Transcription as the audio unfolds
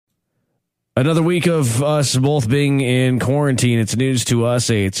Another week of us both being in quarantine. It's news to us.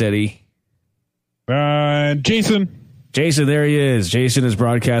 Hey, it's Eddie. Jason. Jason, there he is. Jason is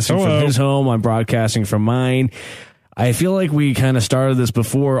broadcasting from his home. I'm broadcasting from mine. I feel like we kind of started this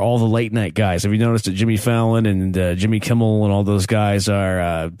before all the late night guys. Have you noticed that Jimmy Fallon and Jimmy Kimmel and all those guys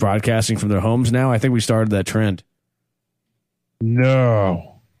are broadcasting from their homes now? I think we started that trend.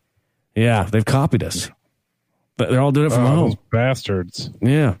 No. Yeah, they've copied us. But they're all doing it from home. Those bastards.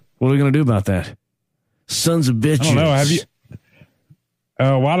 Yeah. What are we going to do about that? Sons of bitches. I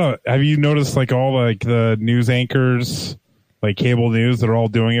don't know. Have you noticed like all like the news anchors, like cable news, that are all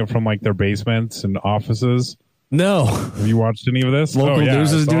doing it from like their basements and offices? No. Have you watched any of this? Local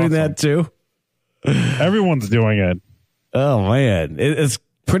news is doing that too. Everyone's doing it. Oh man, it's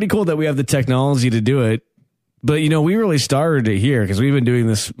pretty cool that we have the technology to do it. But you know, we really started it here because we've been doing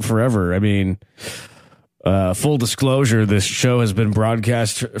this forever. I mean, full disclosure, this show has been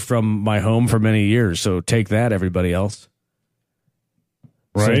broadcast from my home for many years. So take that, everybody else.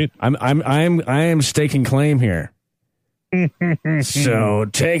 Right. So I am staking claim here. So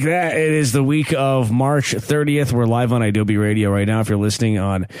take that. It is the week of March 30th. We're live on Adobe Radio right now. If you're listening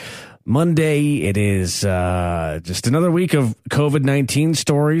on Monday, it is just another week of COVID-19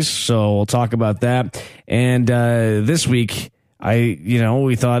 stories. So we'll talk about that. And this week,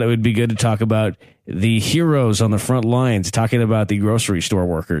 we thought it would be good to talk about the heroes on the front lines, talking about the grocery store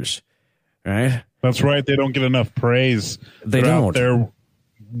workers. Right? That's right. They don't get enough praise. They're out there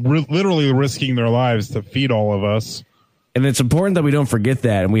literally risking their lives to feed all of us. And it's important that we don't forget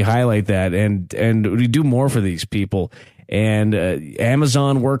that, and we highlight that, and we do more for these people. And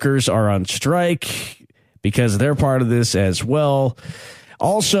Amazon workers are on strike because they're part of this as well.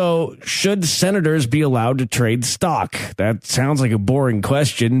 Also, should senators be allowed to trade stock? That sounds like a boring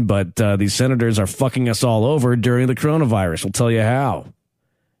question, but these senators are fucking us all over during the coronavirus. We'll tell you how.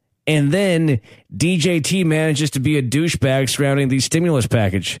 And then DJT manages to be a douchebag surrounding the stimulus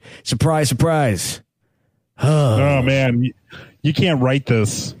package. Surprise, surprise. Oh, man. You can't write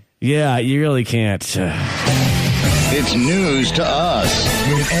this. Yeah, you really can't. It's news to us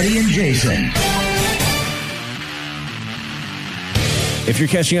with Eddie and Jason. If you're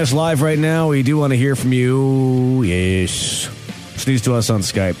catching us live right now, we do want to hear from you. Yes. It's news to us on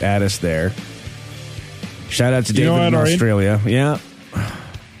Skype. Add us there. Shout out to David in Australia. Yeah.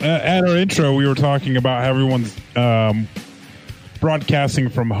 At our intro, we were talking about how everyone's broadcasting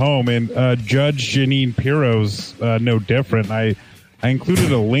from home, and Judge Jeanine Pirro's no different. I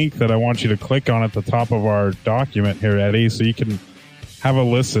included a link that I want you to click on at the top of our document here, Eddie, so you can have a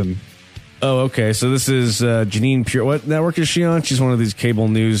listen. Oh, okay. So this is Jeanine Pirro. What network is she on? She's one of these cable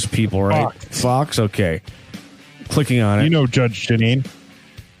news people, right? Fox? Okay. Clicking on it. You know Judge Jeanine.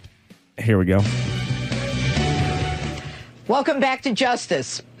 Here we go. Welcome back to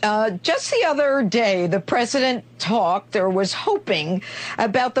Justice. Just the other day, the president talked or was hoping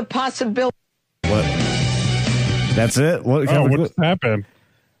about the possibility. What? That's it? What happened?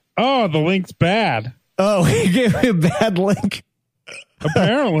 Oh, the link's bad. Oh, he gave me a bad link.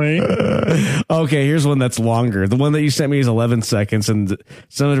 Apparently. Okay, here's one that's longer. The one that you sent me is 11 seconds, and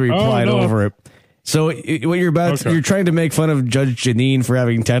somebody replied over it. So what you're about, you're trying to make fun of Judge Jeanine for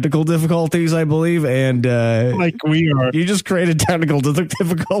having technical difficulties, I believe, and like we are. You just created technical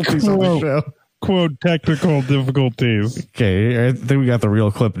difficulties on the show. Quote, technical difficulties. Okay, I think we got the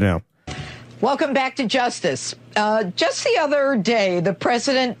real clip now. Welcome back to Justice. Just the other day, the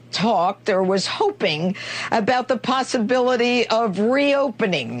president talked or was hoping about the possibility of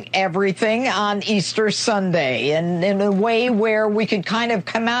reopening everything on Easter Sunday, and in a way where we could kind of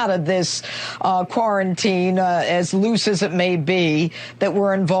come out of this quarantine, as loose as it may be, that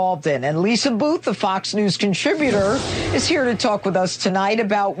we're involved in. And Lisa Booth, the Fox News contributor, is here to talk with us tonight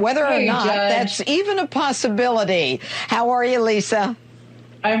about whether or not that's even a possibility. How are you, Lisa?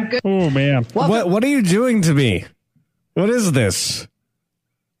 I'm good. Oh, man. What are you doing to me? What is this?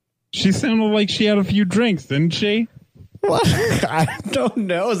 She sounded like she had a few drinks, didn't she? What? I don't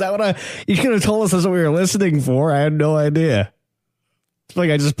know. Is that what you could have told us that's what we were listening for? I had no idea. It's like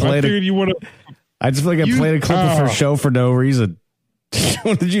I just played I just feel like I played a clip of her show for no reason.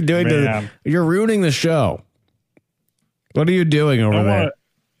 What did you do? You're ruining the show. What are you doing over there?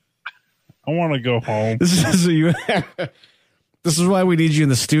 I want to go home. This is why we need you in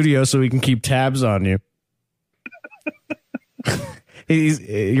the studio, so we can keep tabs on you.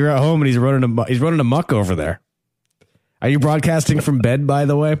 You're at home and he's running amok over there. Are you broadcasting from bed, by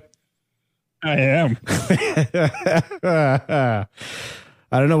the way? I am. I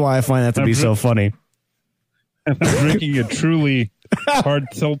don't know why I find that to be so funny. I'm drinking a truly hard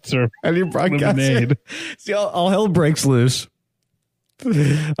seltzer. And you're broadcasting. Lemonade. See, all hell breaks loose.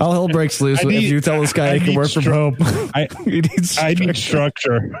 All hell breaks loose if you tell this guy he can work from home. I need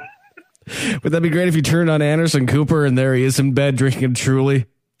structure. Would that be great if you turned on Anderson Cooper and there he is in bed drinking Truly?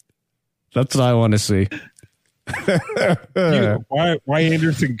 That's what I want to see. Why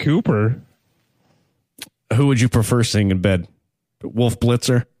Anderson Cooper? Who would you prefer seeing in bed? Wolf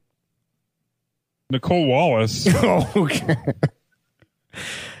Blitzer? Nicole Wallace. Oh, okay.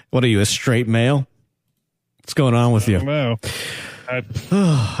 What are you, a straight male? What's going on with you? No.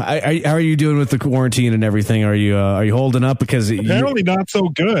 How are you doing with the quarantine and everything? Are you holding up? Because apparently not so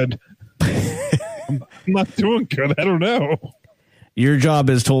good. I'm not doing good. I don't know. Your job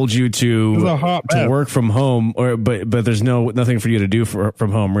has told you to work from home, but there's nothing for you to do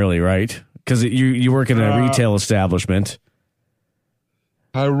from home, really, right? Because you work in a retail establishment.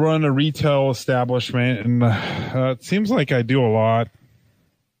 I run a retail establishment, and it seems like I do a lot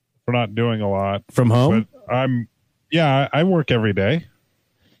for not doing a lot from home. But I work every day.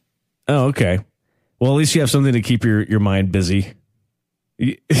 Oh, okay. Well, at least you have something to keep your mind busy.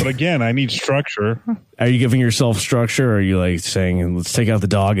 But again, I need structure. Are you giving yourself structure, or are you like saying, let's take out the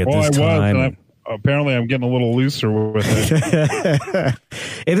dog at this time? Apparently, I'm getting a little looser with it.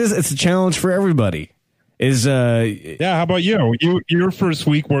 It's a challenge for everybody. How about you? Your first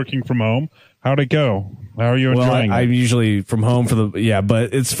week working from home, how'd it go? How are you enjoying it? I'm usually from home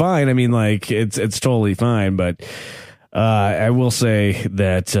but it's fine. I mean, like it's totally fine. But I will say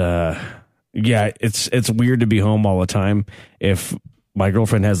that it's weird to be home all the time. If my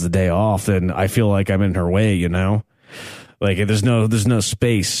girlfriend has the day off, then I feel like I'm in her way, you know? Like there's no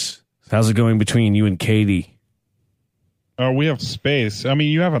space. How's it going between you and Katie? Oh, we have space. I mean,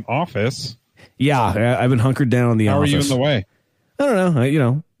 you have an office. Yeah, I've been hunkered down in the office. How are you in the way? I don't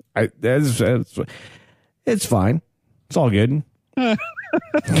know. It's fine. It's all good. But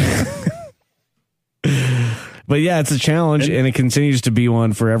yeah, it's a challenge, and it continues to be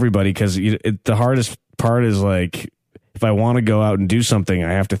one for everybody because the hardest part is like, if I want to go out and do something,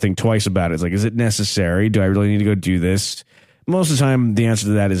 I have to think twice about it. It's like, is it necessary? Do I really need to go do this? Most of the time, the answer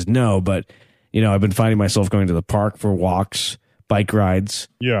to that is no. But, I've been finding myself going to the park for walks, bike rides.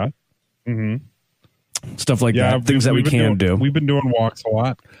 Yeah. Mm-hmm. Stuff like that. Things that we can do. We've been doing walks a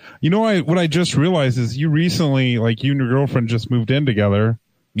lot. What I just realized is you recently, like you and your girlfriend just moved in together.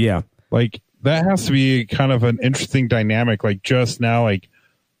 Yeah. Like that has to be kind of an interesting dynamic. Like just now, like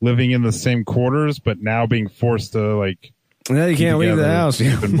living in the same quarters, but now being forced to like. Now you can't leave the house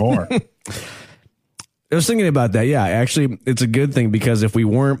even more. I was thinking about that. Yeah, actually, it's a good thing because if we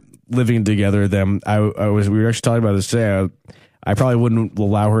weren't living together, then we were actually talking about this today. I probably wouldn't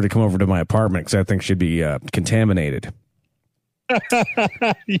allow her to come over to my apartment because I think she'd be contaminated.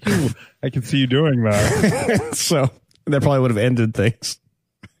 I can see you doing that. So that probably would have ended things.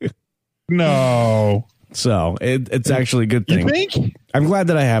 No. So it's actually a good thing. You think? I'm glad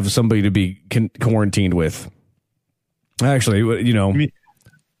that I have somebody to be quarantined with. Actually,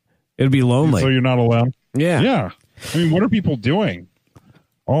 it'd be lonely. So you're not alone? Yeah. Yeah. I mean, what are people doing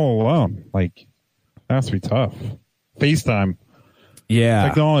all alone? Like, that has to be tough. FaceTime. Yeah.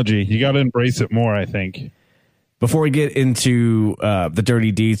 Technology. You got to embrace it more, I think. Before we get into the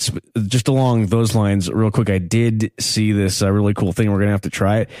dirty deets, just along those lines, real quick, I did see this really cool thing. We're going to have to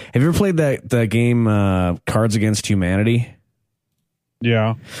try it. Have you ever played that game Cards Against Humanity?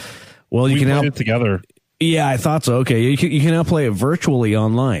 Yeah. Well, you can play it together. Yeah, I thought so. Okay. You can now play it virtually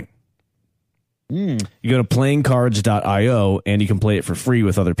online. You go to playingcards.io and you can play it for free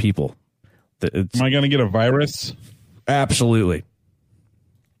with other people. Am I going to get a virus? Absolutely.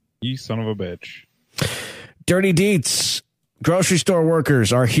 You son of a bitch. Dirty Deets. Grocery store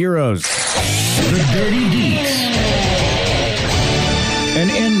workers are heroes. The Dirty Deets. An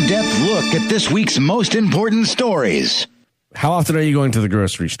in-depth look at this week's most important stories. How often are you going to the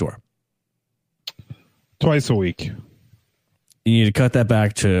grocery store? Twice a week. You need to cut that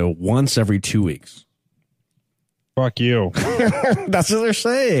back to once every 2 weeks. Fuck you. That's what they're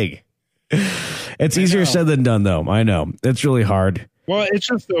saying. It's easier said than done, though. I know. It's really hard. Well, it's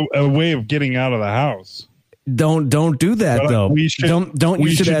just a way of getting out of the house. Don't do that, though. Don't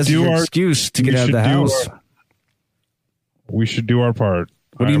use it as your excuse to get out of the house. We should do our part.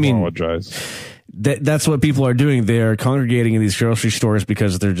 What do you mean? Apologize. That's what people are doing. They are congregating in these grocery stores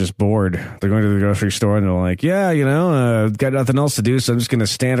because they're just bored. They're going to the grocery store and they're like, yeah, got nothing else to do, so I'm just going to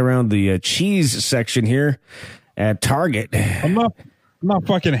stand around the cheese section here at Target. I'm not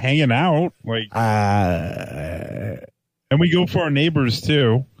fucking hanging out. Like, and we go for our neighbors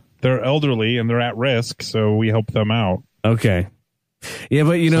too. They're elderly and they're at risk, so we help them out. Okay. Yeah,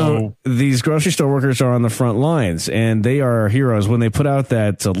 but these grocery store workers are on the front lines and they are heroes when they put out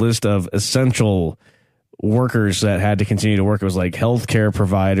that list of essential workers that had to continue to work. It was like healthcare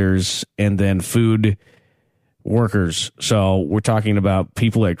providers and then food workers. So we're talking about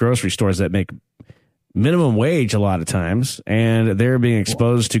people at grocery stores that make minimum wage a lot of times, and they're being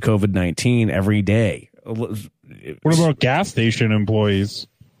exposed to COVID-19 every day. What about gas station employees?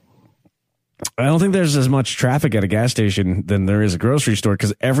 I don't think there's as much traffic at a gas station than there is a grocery store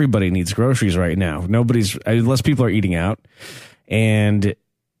because everybody needs groceries right now. Unless people are eating out, and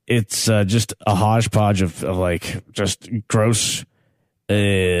it's just a hodgepodge of like just gross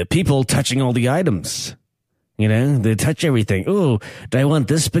people touching all the items. You know, they touch everything. Oh, do I want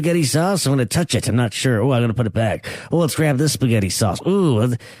this spaghetti sauce? I'm going to touch it. I'm not sure. Oh, I'm going to put it back. Oh, let's grab this spaghetti sauce. Ooh,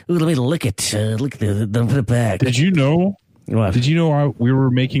 let me lick it. Lick it, then put it back. Did you know? What? Did you know we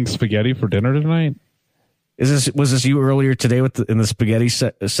were making spaghetti for dinner tonight? Was this you earlier today in the spaghetti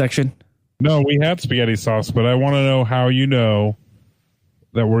section? No, we had spaghetti sauce, but I want to know how you know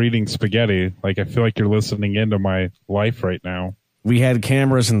that we're eating spaghetti. Like, I feel like you're listening into my life right now. We had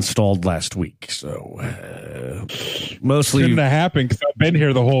cameras installed last week, so mostly couldn't have happened because I've been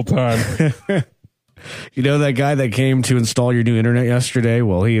here the whole time. You know that guy that came to install your new internet yesterday?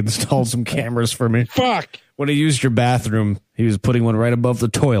 Well, he installed some cameras for me. Fuck! When he used your bathroom, he was putting one right above the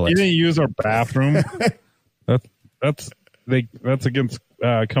toilet. He didn't use our bathroom. That's against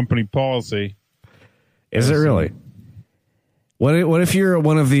company policy. Is it really? What if you're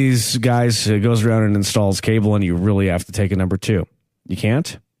one of these guys who goes around and installs cable and you really have to take a number 2? You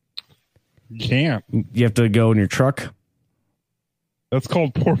can't? You can't. You have to go in your truck? That's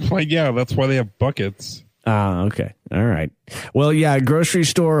called poor play. Yeah, that's why they have buckets. Ah, okay. All right. Well, yeah, grocery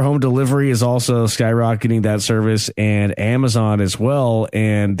store home delivery is also skyrocketing that service, and Amazon as well.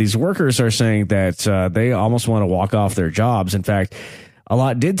 And these workers are saying that they almost want to walk off their jobs. In fact, a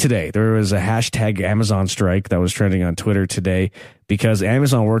lot did today. There was a hashtag Amazon strike that was trending on Twitter today because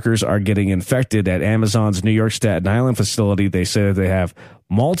Amazon workers are getting infected at Amazon's New York Staten Island facility. They say that they have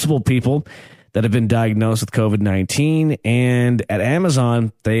multiple people that have been diagnosed with COVID-19. And at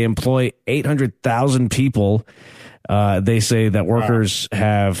Amazon, they employ 800,000 people. They say that workers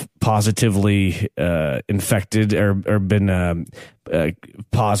have positively infected or been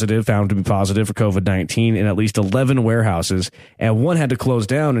positive, found to be positive for COVID-19 in at least 11 warehouses, and one had to close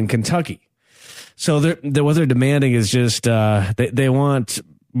down in Kentucky. So what they're demanding is just they want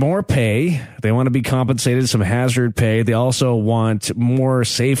more pay. They want to be compensated some hazard pay. They also want more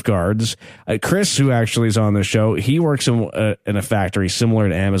safeguards. Chris, who actually is on the show, he works in a factory similar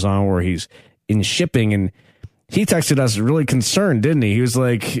to Amazon where he's in shipping, and he texted us really concerned, didn't he? He was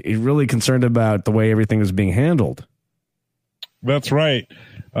like really concerned about the way everything was being handled. That's right.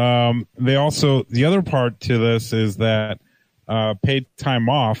 They also, the other part to this is that paid time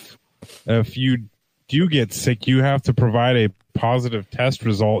off, if you do get sick, you have to provide a positive test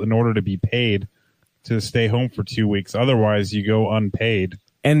result in order to be paid to stay home for 2 weeks. Otherwise, you go unpaid.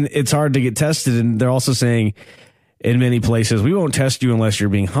 And it's hard to get tested. And they're also saying in many places, we won't test you unless you're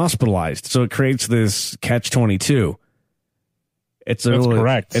being hospitalized. So it creates this catch-22. That's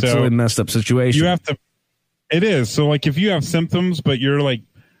correct. It's a really messed up situation. You have to. It is. So, like, if you have symptoms, but you're like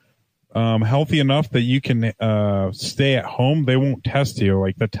healthy enough that you can stay at home, they won't test you.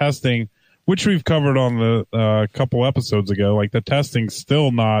 Like the testing, which we've covered on the couple episodes ago, like the testing's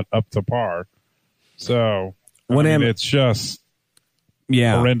still not up to par. So, it's just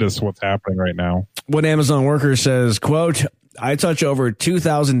horrendous what's happening right now. One Amazon worker says, quote, I touch over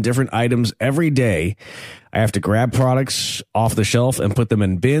 2,000 different items every day. I have to grab products off the shelf and put them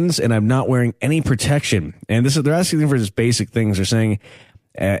in bins, and I'm not wearing any protection. And they're asking for just basic things. They're saying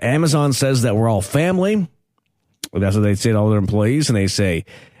Amazon says that we're all family. That's what they say to all their employees. And they say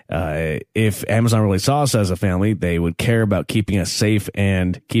if Amazon really saw us as a family, they would care about keeping us safe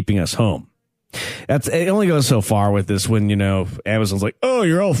and keeping us home. It only goes so far with this when, Amazon's like, oh,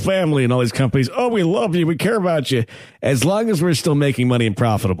 you're all family, and all these companies, oh, we love you, we care about you. As long as we're still making money and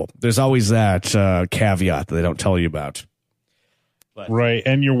profitable. There's always that caveat that they don't tell you about. But, right,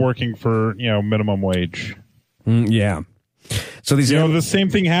 and you're working for, minimum wage. Yeah. So these, the same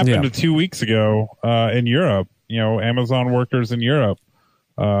thing happened 2 weeks ago in Europe. Amazon workers in Europe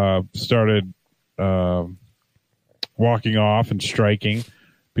started walking off and striking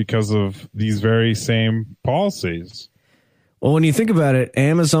because of these very same policies. Well, when you think about it,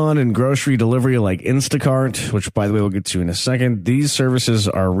 Amazon and grocery delivery like Instacart, which, by the way, we'll get to in a second, these services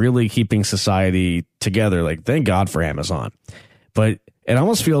are really keeping society together. Like, thank God for Amazon. But it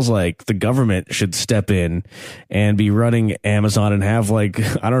almost feels like the government should step in and be running Amazon and have, like,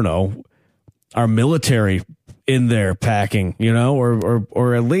 I don't know, our military in there packing,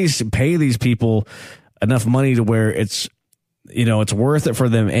 or at least pay these people enough money to where it's worth it for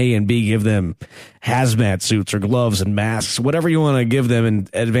them, A, and B, give them hazmat suits or gloves and masks, whatever you want to give them,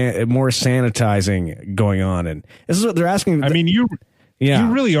 and more sanitizing going on. And this is what they're asking. I mean, you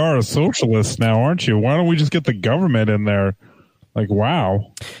really are a socialist now, aren't you? Why don't we just get the government in there? Like,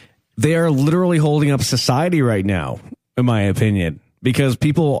 wow. They are literally holding up society right now, in my opinion, because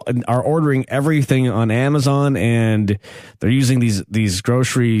people are ordering everything on Amazon, and they're using these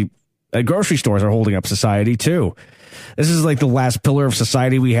grocery stores are holding up society too. This is like the last pillar of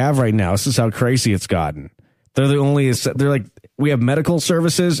society we have right now. This is how crazy it's gotten. They're like, we have medical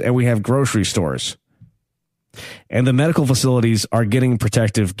services and we have grocery stores. And the medical facilities are getting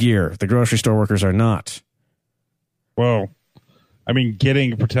protective gear. The grocery store workers are not. Well, I mean,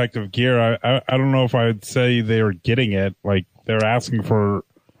 getting protective gear, I don't know if I would say they are getting it. Like, they're asking for,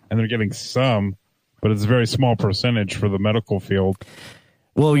 and they're getting some, but it's a very small percentage for the medical field.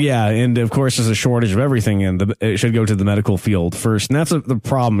 Well, yeah, and of course there's a shortage of everything, and it should go to the medical field first. And that's the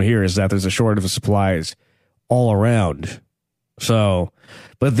problem here, is that there's a shortage of supplies all around. So,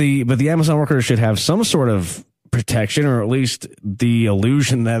 but the Amazon workers should have some sort of protection, or at least the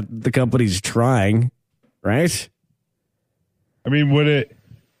illusion that the company's trying, right? I mean, would it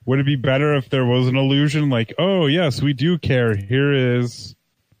be better if there was an illusion, like, oh yes, we do care. Here is,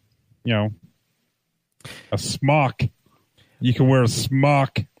 a smock. You can wear a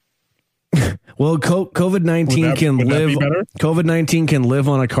smock. Well, COVID-19 can live. COVID-19 can live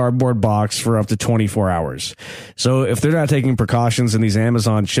on a cardboard box for up to 24 hours. So if they're not taking precautions in these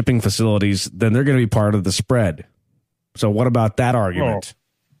Amazon shipping facilities, then they're going to be part of the spread. So what about that argument?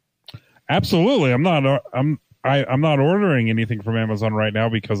 Oh, absolutely. I'm not ordering anything from Amazon right now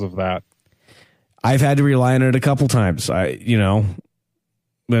because of that. I've had to rely on it a couple times.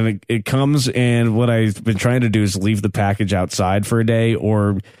 When it comes, and what I've been trying to do is leave the package outside for a day,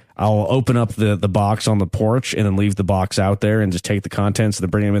 or I'll open up the box on the porch and then leave the box out there and just take the contents and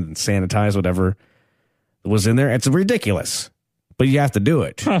bring them in and sanitize whatever was in there. It's ridiculous, but you have to do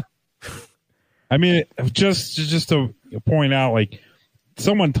it. Huh. I mean, just to point out, like,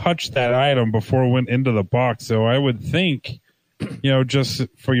 someone touched that item before it went into the box. So I would think, just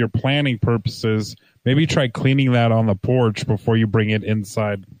for your planning purposes, maybe try cleaning that on the porch before you bring it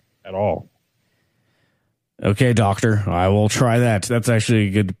inside at all. Okay, doctor, I will try that. That's actually a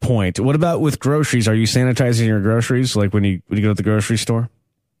good point. What about with groceries? Are you sanitizing your groceries, like when you go to the grocery store?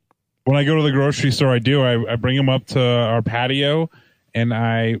 When I go to the grocery store, I do. I bring them up to our patio, and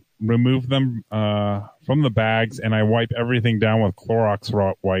I remove them from the bags, and I wipe everything down with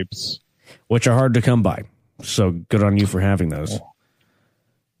Clorox wipes. Which are hard to come by. So good on you for having those.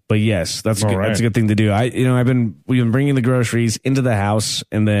 But yes, that's good. Right. That's a good thing to do. We've been bringing the groceries into the house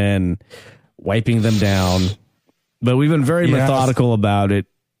and then wiping them down. But we've been very methodical about it,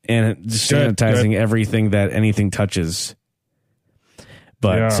 and just sanitizing everything that anything touches.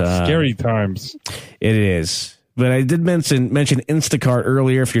 But scary times. It is. But I did mention Instacart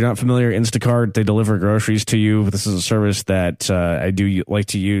earlier. If you're not familiar, Instacart, they deliver groceries to you. This is a service that I do like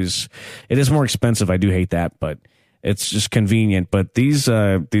to use. It is more expensive. I do hate that, but it's just convenient. But these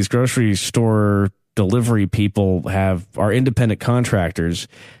grocery store delivery people are independent contractors.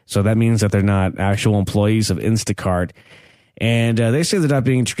 So that means that they're not actual employees of Instacart. And they say they're not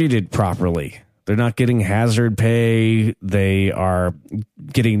being treated properly. They're not getting hazard pay. They are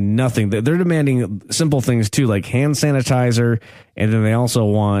getting nothing. They're demanding simple things too, like hand sanitizer. And then they also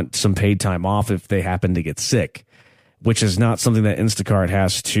want some paid time off if they happen to get sick, which is not something that Instacart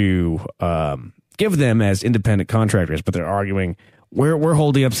has to give them as independent contractors. But they're arguing, we're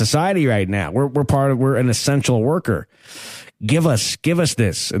holding up society right now. We're an essential worker. Give us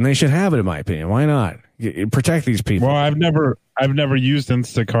this. And they should have it, in my opinion. Why not? Protect these people. Well, I've never used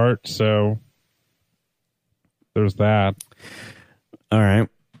Instacart, so there's that. All right.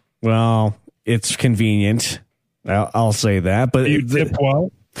 Well, it's convenient. I'll say that. But do you tip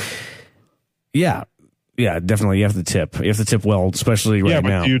well? Yeah, definitely. You have to tip. You have to tip well, especially right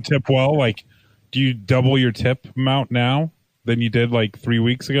now. Do you tip well? Like, do you double your tip amount now than you did like 3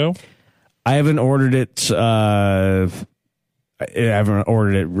 weeks ago? I haven't ordered it. I haven't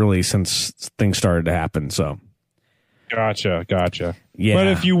ordered it really since things started to happen. So, gotcha. Yeah. But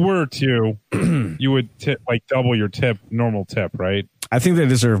if you were to, you would tip, like, double your normal tip, right? I think they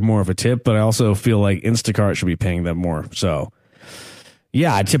deserve more of a tip, but I also feel like Instacart should be paying them more. So,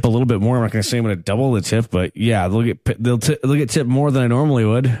 yeah, I tip a little bit more. I'm not going to say I'm going to double the tip, but yeah, they'll get tipped more than I normally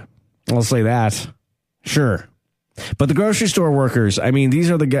would. I'll say that. Sure. But the grocery store workers, I mean,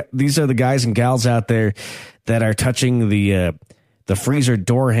 these are the guys and gals out there that are touching the freezer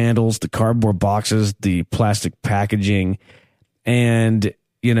door handles, the cardboard boxes, the plastic packaging, and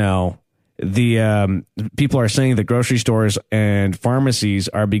the people are saying that grocery stores and pharmacies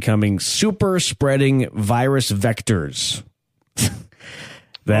are becoming super spreading virus vectors.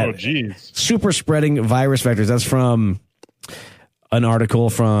 Super spreading virus vectors. That's from an article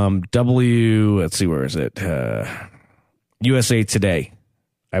from let's see, where is it? USA Today,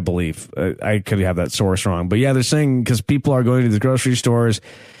 I believe. I could have that source wrong. But yeah, they're saying because people are going to the grocery stores,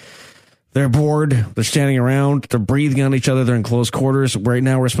 they're bored, they're standing around, they're breathing on each other, they're in close quarters. Right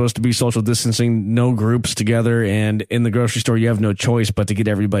now, we're supposed to be social distancing, no groups together. And in the grocery store, you have no choice but to get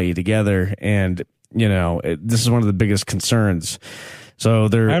everybody together. And, this is one of the biggest concerns. So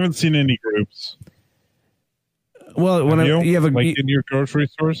I haven't seen any groups. Well, you have in your grocery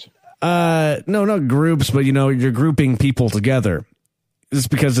stores? No, not groups, but you're grouping people together. It's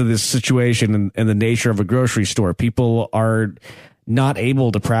because of this situation and the nature of a grocery store. People are not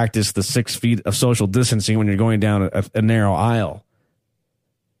able to practice the 6 feet of social distancing when you're going down a narrow aisle.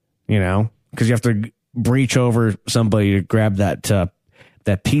 Because you have to breach over somebody to grab that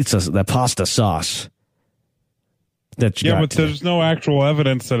pasta sauce. But there's no actual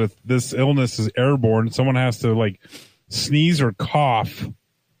evidence that this illness is airborne. Someone has to sneeze or cough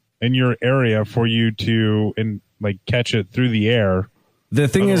in your area for you to catch it through the air. The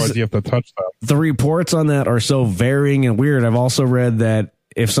thing is, you have to touch them. The reports on that are so varying and weird. I've also read that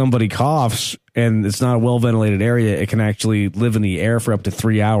if somebody coughs and it's not a well ventilated area, it can actually live in the air for up to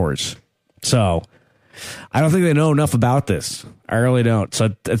 3 hours. So I don't think they know enough about this. I really don't.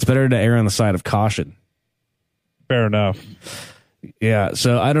 So it's better to err on the side of caution. Fair enough. Yeah.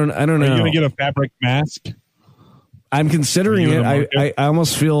 So I don't know. Are you going to get a fabric mask? I'm considering it. I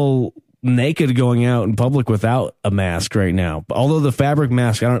almost feel naked going out in public without a mask right now. Although the fabric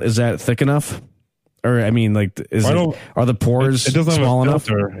mask, is that thick enough? Or are the pores it doesn't small have a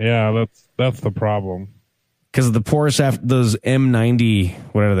filter. enough? Yeah, that's the problem. Because the pores have those M90,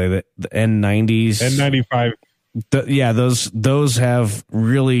 what are they? The N90s, N95. Those have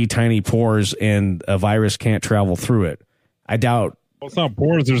really tiny pores, and a virus can't travel through it. I doubt. Well, it's not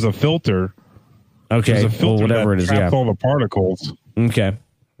pores. There's a filter. Okay, there's a filter whatever it is. Traps all the particles. Okay.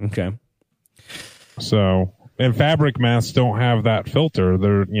 So, and fabric masks don't have that filter.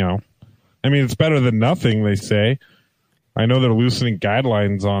 They're, it's better than nothing, they say. I know they're loosening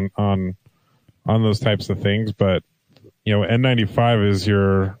guidelines on those types of things, but, N95 is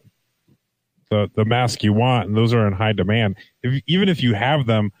the mask you want, and those are in high demand. Even if you have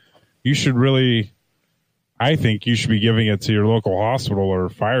them, I think you should be giving it to your local hospital or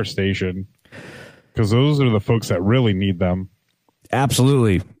fire station, because those are the folks that really need them.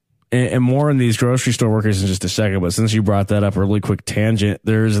 Absolutely. And more on these grocery store workers in just a second. But since you brought that up, a really quick tangent,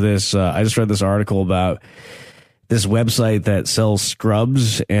 there's this, I just read this article about this website that sells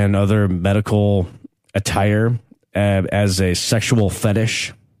scrubs and other medical attire as a sexual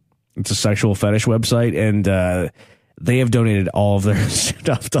fetish. It's a sexual fetish website, and they have donated all of their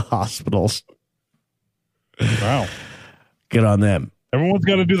stuff to hospitals. Wow. Good on them. Everyone's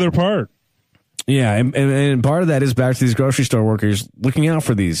got to do their part. Yeah, and part of that is back to these grocery store workers looking out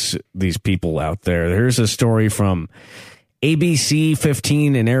for these people out there. Here's a story from ABC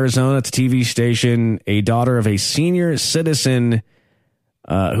 15 in Arizona. It's a TV station. A daughter of a senior citizen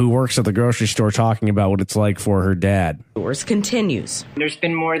who works at the grocery store talking about what it's like for her dad. Stores continues. There's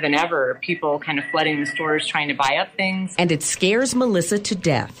been more than ever people kind of flooding the stores trying to buy up things. And it scares Melissa to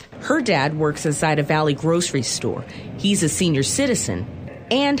death. Her dad works inside a Valley grocery store. He's a senior citizen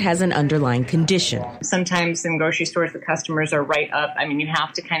and has an underlying condition. Sometimes in grocery stores, the customers are right up. I mean, you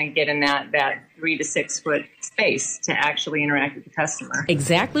have to kind of get in that 3 to 6 foot space to actually interact with the customer.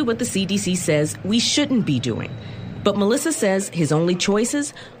 Exactly what the CDC says we shouldn't be doing. But Melissa says his only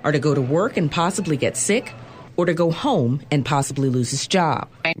choices are to go to work and possibly get sick, or to go home and possibly lose his job.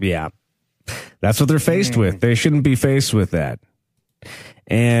 Yeah, that's what they're faced with. They shouldn't be faced with that.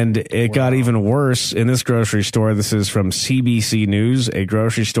 And it got even worse in this grocery store. This is from CBC News. A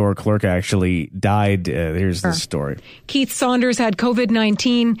grocery store clerk actually died. Here's the story. Keith Saunders had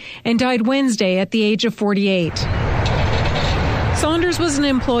COVID-19 and died Wednesday at the age of 48. Saunders was an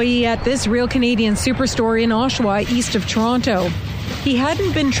employee at this Real Canadian Superstore in Oshawa, east of Toronto. He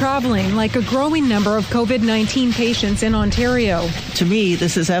hadn't been traveling like a growing number of COVID-19 patients in Ontario. To me,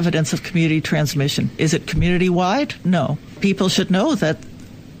 this is evidence of community transmission. Is it community-wide? No. People should know that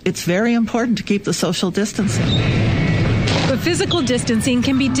it's very important to keep the social distancing. But physical distancing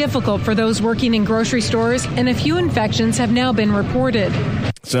can be difficult for those working in grocery stores, and a few infections have now been reported.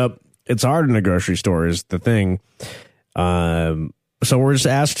 So it's hard in a grocery store is the thing. So we're just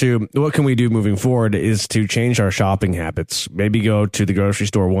asked to, what can we do moving forward is to change our shopping habits. Maybe go to the grocery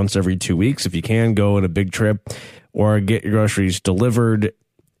store once every 2 weeks. If you can, go on a big trip or get your groceries delivered.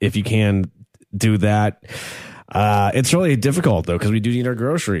 if you can do that. It's really difficult though, because we do need our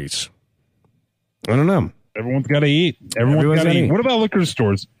groceries. I don't know. Everyone's got to eat. Everyone's got to eat. What about liquor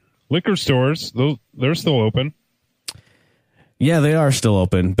stores? Liquor stores, they're still open. Yeah, they are still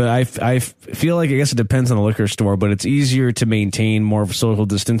open, but I feel like, I guess it depends on the liquor store, but it's easier to maintain more of social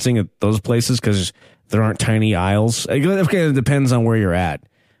distancing at those places because there aren't tiny aisles. Okay, it depends on where you're at.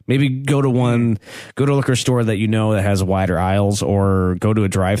 Maybe go to a liquor store that you know that has wider aisles, or go to a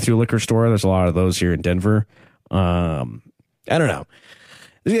drive-through liquor store. There's a lot of those here in Denver. I don't know.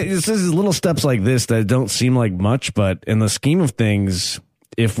 This is little steps like this that don't seem like much, but in the scheme of things,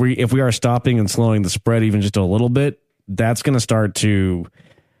 if we are stopping and slowing the spread even just a little bit, that's going to start to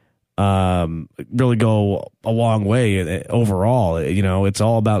really go a long way overall. You know, it's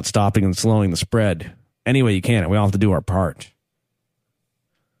all about stopping and slowing the spread any way you can. We all have to do our part.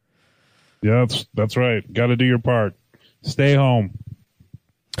 Yeah, that's right. Got to do your part. Stay home.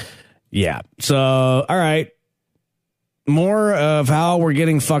 Yeah. So, all right. More of how we're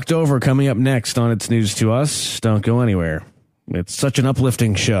getting fucked over coming up next on It's News to Us. Don't go anywhere. It's such an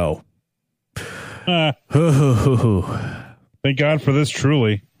uplifting show. Thank God for this,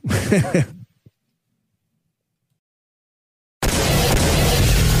 truly.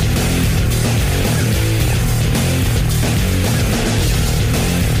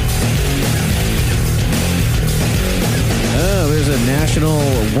 There's a national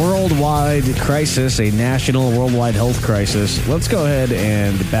worldwide crisis, a national worldwide health crisis. Let's go ahead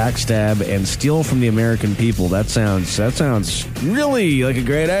and backstab and steal from the American people. That sounds really like a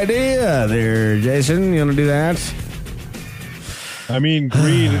great idea there, Jason. You want to do that? I mean,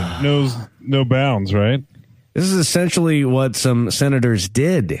 greed knows no bounds, right? This is essentially what some senators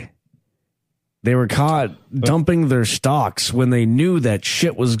did. They were caught dumping their stocks when they knew that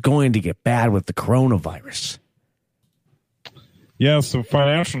shit was going to get bad with the coronavirus. Yeah, so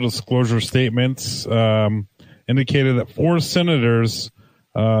financial disclosure statements indicated that 4 senators,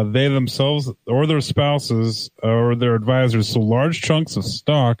 they themselves or their spouses or their advisors, sold large chunks of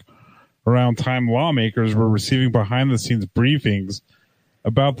stock around time lawmakers were receiving behind-the-scenes briefings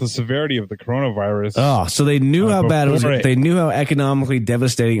about the severity of the coronavirus. Oh, so they knew how bad it was. They knew how economically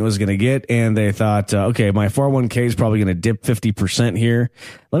devastating it was going to get, and they thought, okay, my 401k is probably going to dip 50% here.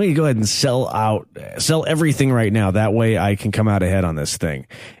 Let me go ahead and sell everything right now. That way I can come out ahead on this thing.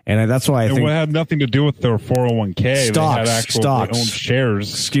 And that's why I think it had nothing to do with their 401k. They had stocks. They owned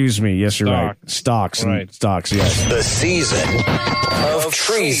shares. Excuse me. Yes, you're right. Stocks. Stocks, yes. The season of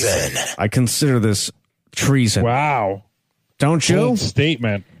treason. I consider this treason. Wow. Don't you? Bold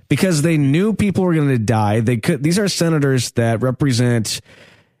statement. Because they knew people were going to die. These are senators that represent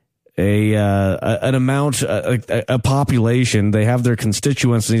an amount, a population. They have their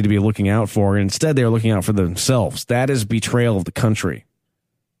constituents they need to be looking out for. And instead, they are looking out for themselves. That is betrayal of the country.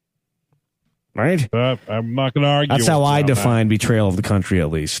 Right? I'm not going to argue. That's how I define betrayal of the country,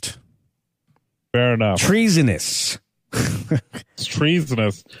 at least. Fair enough. Treasonous. It's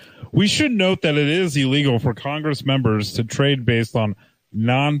treasonous. We should note that it is illegal for Congress members to trade based on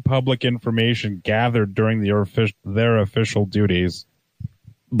non-public information gathered during their official duties.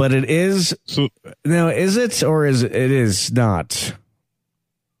 But it is. So, now, is it or is it is not?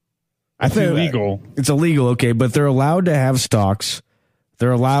 It's illegal. It's illegal, okay, but they're allowed to have stocks.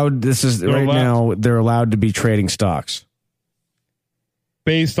 They're allowed. They're allowed to be trading stocks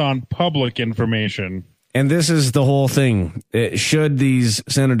based on public information. And this is the whole thing. Should these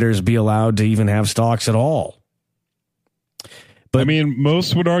senators be allowed to even have stocks at all? But I mean,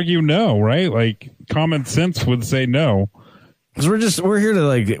 most would argue no, right? Like common sense would say no. Because we're here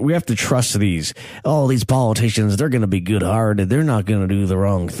to we have to trust these politicians. They're going to be good-hearted. They're not going to do the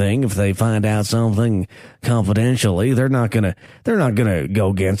wrong thing. If they find out something confidentially, they're not going to go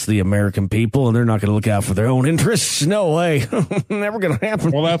against the American people, and they're not going to look out for their own interests. No way. Never going to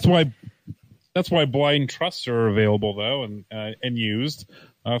happen. Well, that's why blind trusts are available, though, and used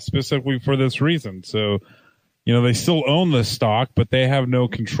specifically for this reason. So, they still own the stock, but they have no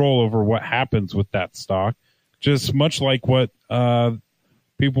control over what happens with that stock. Just much like what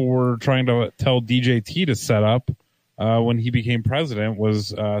people were trying to tell DJT to set up when he became president,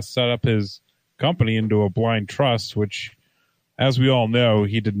 was set up his company into a blind trust, which, as we all know,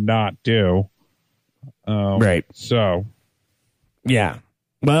 he did not do. Right. So, yeah.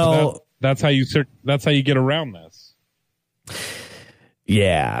 Well. That's how you get around this.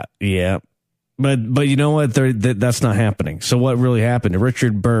 Yeah. But you know what? That's not happening. So what really happened?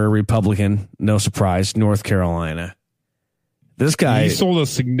 Richard Burr, Republican, no surprise, North Carolina. This guy, he sold a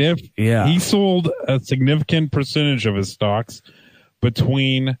significant percentage of his stocks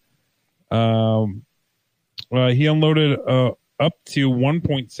between. He unloaded up to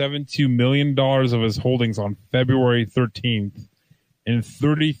 $1.72 million of his holdings on February 13th in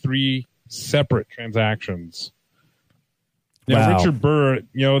 33 separate transactions. Now, Wow. Richard Burr,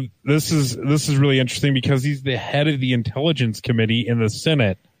 this is really interesting because he's the head of the Intelligence Committee in the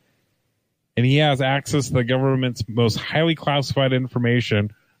Senate, and he has access to the government's most highly classified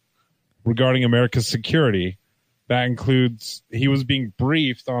information regarding America's security. That includes, he was being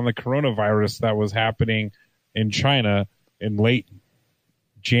briefed on the coronavirus that was happening in China in late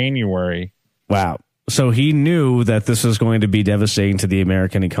January. Wow. So he knew that this was going to be devastating to the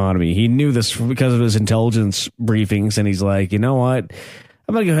American economy. He knew this because of his intelligence briefings, and he's like, you know what?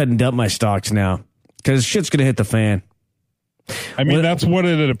 I'm going to go ahead and dump my stocks now because shit's going to hit the fan. I mean, that's what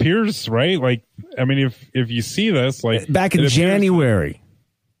it appears, right? Like, I mean, if you see this, like back in January,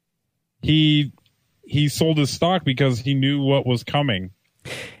 he sold his stock because he knew what was coming.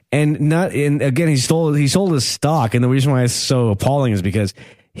 And again, he sold his stock, and the reason why it's so appalling is because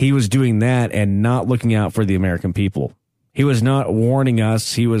he was doing that and not looking out for the American people. He was not warning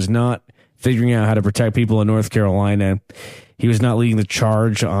us. He was not figuring out how to protect people in North Carolina. He was not leading the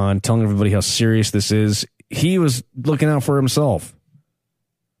charge on telling everybody how serious this is. He was looking out for himself.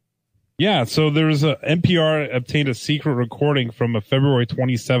 Yeah, so there's NPR obtained a secret recording from a February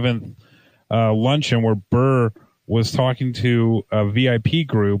 27th luncheon where Burr was talking to a VIP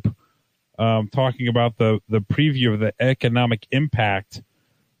group, talking about the preview of the economic impact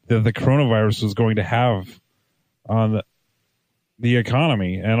that the coronavirus was going to have on the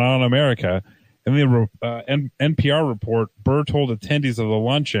economy and on America. In the NPR report, Burr told attendees of the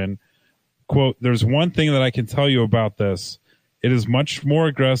luncheon, quote, "There's one thing that I can tell you about this. It is much more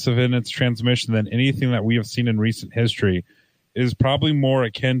aggressive in its transmission than anything that we have seen in recent history. It is probably more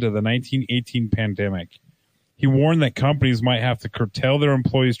akin to the 1918 pandemic." He warned that companies might have to curtail their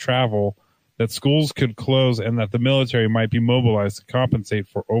employees' travel, that schools could close, and that the military might be mobilized to compensate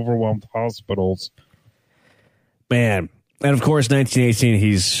for overwhelmed hospitals. Man. And of course, 1918,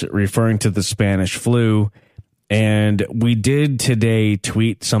 he's referring to the Spanish flu. And we did today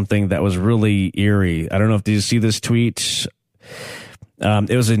tweet something that was really eerie. I don't know if did you see this tweet?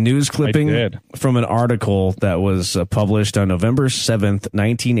 It was a news clipping from an article that was published on November 7th,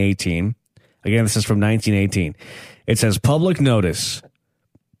 1918. Again, this is from 1918. It says, public notice.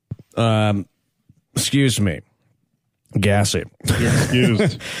 Excuse me. Gassy.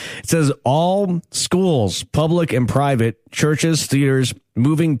 Excused. It says all schools, public and private, churches, theaters,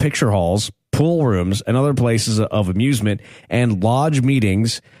 moving picture halls, pool rooms, and other places of amusement and lodge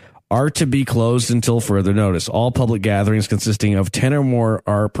meetings are to be closed until further notice. All public gatherings consisting of 10 or more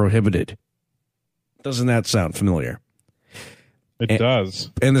are prohibited. Doesn't that sound familiar? It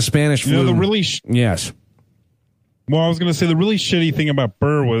does. And the Spanish flu. The really yes. Well, I was going to say the really shitty thing about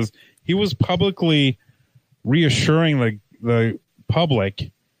Burr was he was publicly reassuring the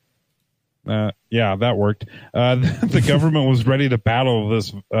public. Yeah, that worked. The government was ready to battle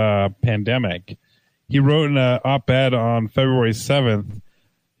this pandemic. He wrote in an op-ed on February 7th.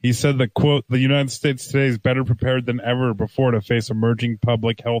 He said that, quote, "The United States today is better prepared than ever before to face emerging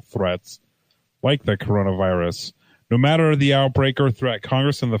public health threats like the coronavirus. No matter the outbreak or threat,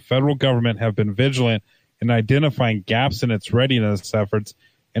 Congress and the federal government have been vigilant in identifying gaps in its readiness efforts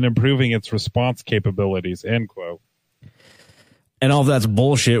and improving its response capabilities," end quote. And all of that's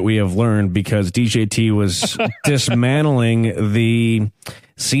bullshit, we have learned, because DJT was dismantling the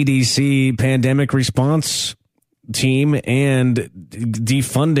CDC pandemic response team and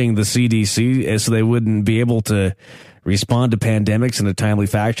defunding the CDC so they wouldn't be able to respond to pandemics in a timely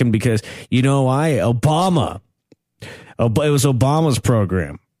fashion because, you know why? Obama. It was Obama's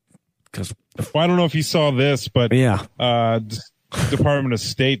program. Well, I don't know if you saw this, but yeah, Department of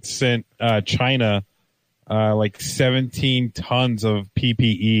State sent China like 17 tons of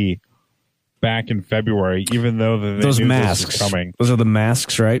PPE back in February, even though those masks were coming. Those are the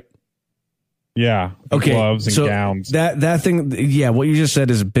masks, right? Yeah. Okay. Gloves and gowns. That thing, yeah, what you just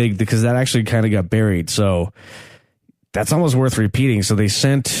said is big because that actually kind of got buried. So that's almost worth repeating. So they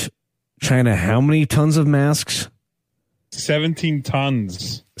sent China how many tons of masks? 17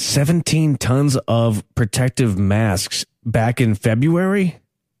 tons. 17 tons of protective masks back in February?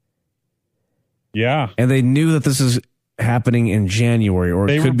 Yeah. And they knew that this is happening in January, or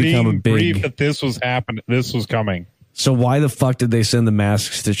it could become a big... They were being briefed that this was happening. This was coming. So why the fuck did they send the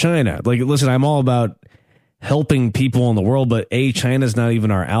masks to China? Like, listen, I'm all about helping people in the world, but China's not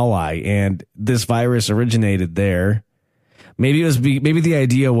even our ally, and this virus originated there. Maybe the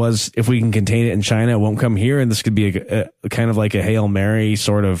idea was if we can contain it in China, it won't come here, and this could be a kind of like a Hail Mary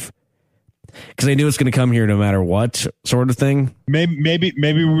sort of, because they knew it's going to come here no matter what sort of thing. Maybe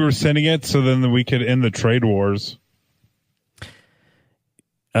we were sending it so then we could end the trade wars.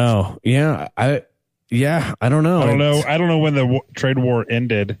 Oh, yeah. I don't know. I don't know when the trade war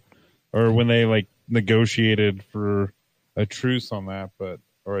ended or when they like negotiated for a truce on that,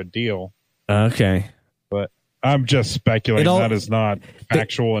 or a deal. Okay. But I'm just speculating. That is not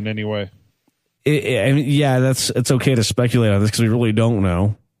factual in any way. I mean, yeah, it's okay to speculate on this because we really don't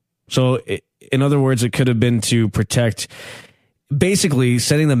know. So, in other words, it could have been to protect. Basically,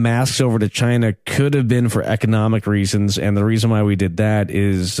 sending the masks over to China could have been for economic reasons, and the reason why we did that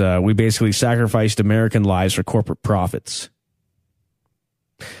is we basically sacrificed American lives for corporate profits.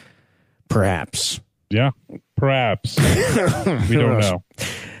 Perhaps. Yeah, perhaps. We don't know.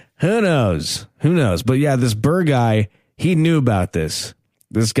 Who knows? But yeah, this Burr guy, he knew about this.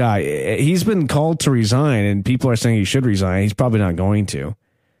 This guy, he's been called to resign, and people are saying he should resign. He's probably not going to.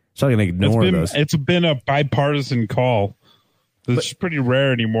 So I'm going to ignore those. It's been a bipartisan call. It's pretty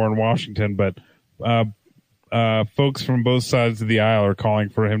rare anymore in Washington, but folks from both sides of the aisle are calling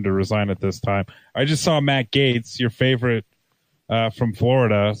for him to resign at this time. I just saw Matt Gaetz, your favorite from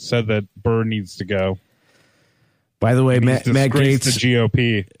Florida, said that Burr needs to go. By the way, Matt Gaetz, the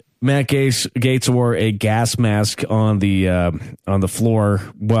GOP. Matt Gaetz wore a gas mask on the floor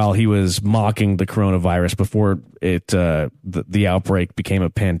while he was mocking the coronavirus before the outbreak became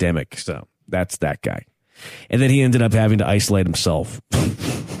a pandemic. So that's that guy. And then he ended up having to isolate himself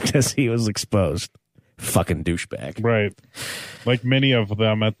because he was exposed. Fucking douchebag. Right. Like many of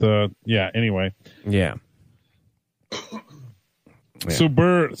them anyway. Yeah. So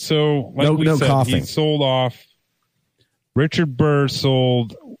Burr, we said, coughing. He sold off. Richard Burr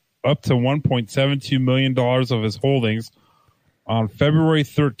sold up to $1.72 million of his holdings on February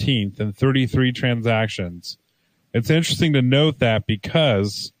 13th in 33 transactions. It's interesting to note that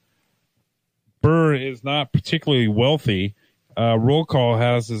because Burr is not particularly wealthy. Roll Call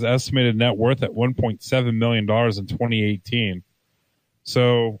has his estimated net worth at $1.7 million in 2018.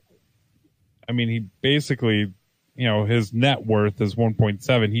 So, I mean, he basically, his net worth is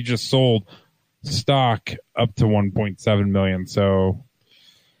 1.7. He just sold stock up to 1.7 million. So,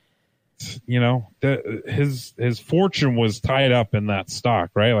 his fortune was tied up in that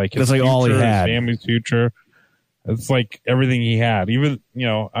stock, right? Like that's like all he had. His family's future. It's like everything he had. Even,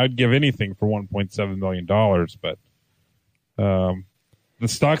 I'd give anything for $1.7 million, but the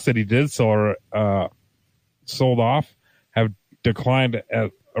stocks that he did sell sold off have declined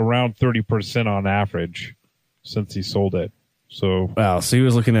at around 30% on average since he sold it. So wow, so he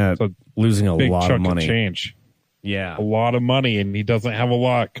was looking at losing a lot of money. Change. Yeah. A lot of money, and he doesn't have a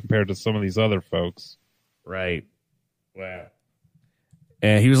lot compared to some of these other folks. Right. Wow.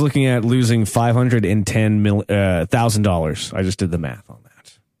 He was looking at losing $510,000. I just did the math on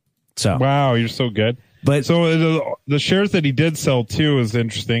that. So wow, you're so good. But so the shares that he did sell too is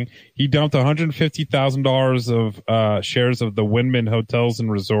interesting. He dumped $150,000 of shares of the Windman Hotels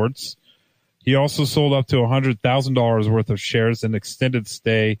and Resorts. He also sold up to $100,000 worth of shares in Extended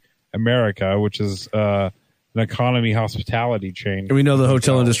Stay America, which is an economy hospitality chain. And we know the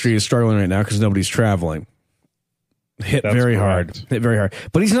hotel industry is struggling right now because nobody's traveling. Hit very hard.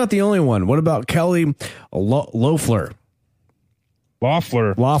 But he's not the only one. What about Kelly Loeffler?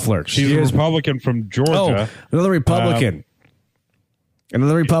 Loeffler. She's a Republican from Georgia. Oh, another Republican.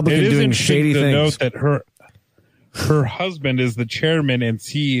 Doing shady things. Note that her husband is the chairman and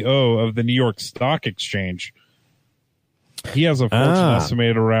CEO of the New York Stock Exchange. He has a fortune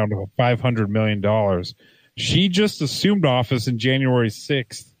estimated around $500 million. She just assumed office in January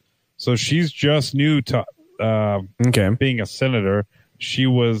 6th, so she's just new to being a senator. She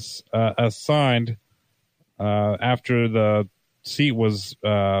was assigned after the seat was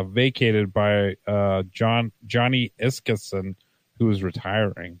vacated by Johnny Isakson, who is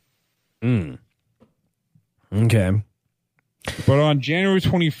retiring. Okay. But on January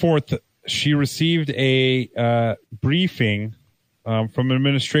 24th, she received a briefing from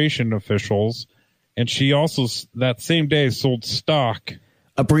administration officials, and she also that same day sold stock.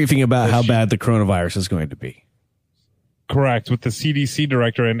 A briefing about how bad the coronavirus is going to be. Correct, with the CDC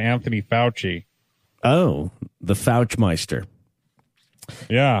director and Anthony Fauci. Oh, the Fauchmeister.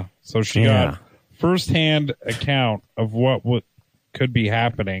 Yeah, so she got firsthand account of what could be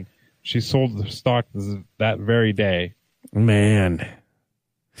happening. She sold the stock that very day. Man.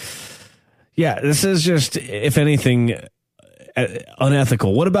 Yeah, this is just, if anything,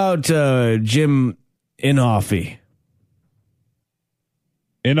 unethical. What about Jim Inhofe?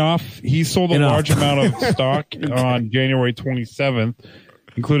 He sold a large amount of stock on January 27th,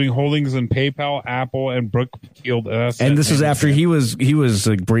 including holdings in PayPal, Apple, and Brookfield. And this was after he was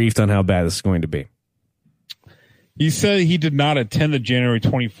briefed on how bad this is going to be. He said he did not attend the January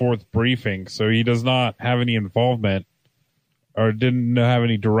 24th briefing, so he does not have any involvement or didn't have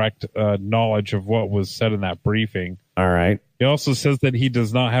any direct knowledge of what was said in that briefing. All right. He also says that he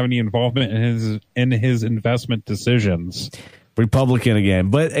does not have any involvement in his investment decisions. Republican again,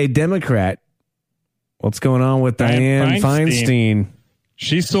 but a Democrat. What's going on with Dianne Feinstein?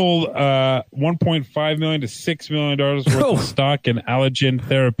 She sold $1.5 million to $6 million worth of stock in Allergan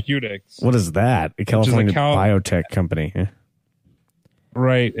Therapeutics. What is that? A California biotech company. Yeah.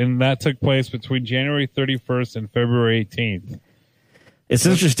 Right, and that took place between January 31st and February 18th. It's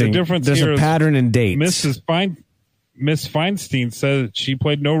interesting. The difference There's here a pattern in dates. Miss Feinstein said she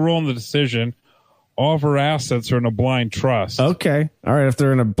played no role in the decision. All of her assets are in a blind trust. Okay. All right. If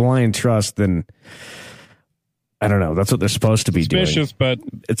they're in a blind trust, then I don't know. That's what they're supposed to be suspicious, doing. But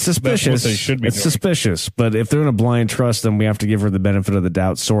it's suspicious. They should be it's doing. Suspicious. But if they're in a blind trust, then we have to give her the benefit of the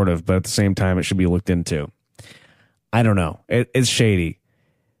doubt, sort of. But at the same time, it should be looked into. I don't know. It's shady.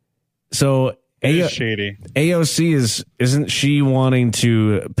 So shady. AOC isn't she wanting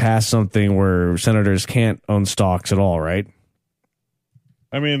to pass something where senators can't own stocks at all, right?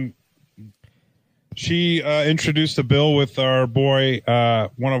 I mean, she introduced a bill with our boy,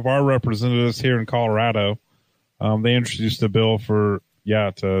 one of our representatives here in Colorado. They introduced a bill for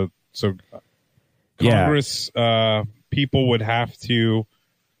Congress people would have to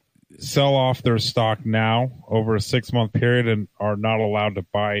sell off their stock now over a 6-month period and are not allowed to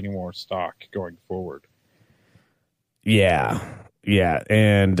buy any more stock going forward. Yeah.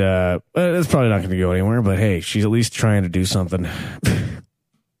 And it's probably not going to go anywhere, but hey, she's at least trying to do something.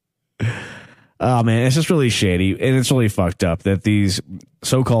 Oh, man, it's just really shady, and it's really fucked up that these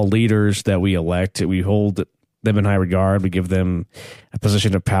so-called leaders that we elect, we hold them in high regard, we give them a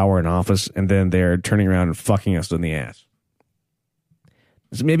position of power in office, and then they're turning around and fucking us in the ass.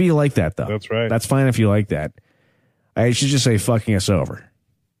 So maybe you like that, though. That's right. That's fine if you like that. I should just say fucking us over.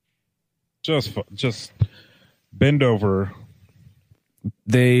 Just bend over.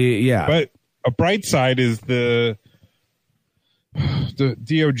 But a bright side is the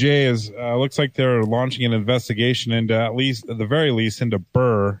DOJ is looks like they're launching an investigation into at the very least into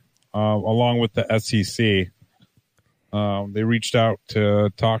Burr, along with the SEC. They reached out to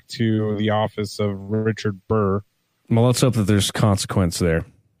talk to the office of Richard Burr. Well, let's hope that there's consequence there.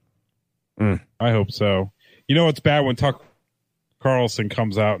 I hope so. You know, it's bad when Tucker Carlson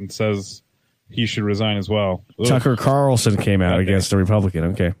comes out and says he should resign as well. Ugh. Tucker Carlson came out against a Republican.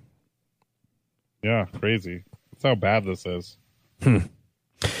 Okay. Yeah, crazy. That's how bad this is. All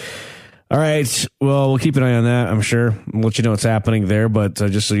right. Well, we'll keep an eye on that, I'm sure. We'll let you know what's happening there. But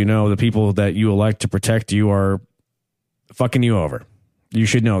just so you know, the people that you elect to protect you are fucking you over. You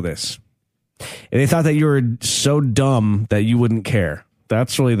should know this. And they thought that you were so dumb that you wouldn't care.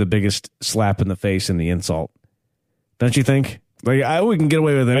 That's really the biggest slap in the face and the insult. Don't you think? Like, we can get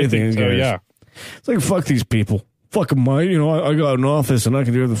away with anything. I think so, yeah. It's like, fuck these people. Fuck them, I got an office and I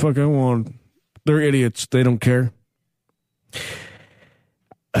can do what the fuck I want. They're idiots. They don't care.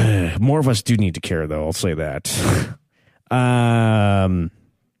 More of us do need to care, though. I'll say that. All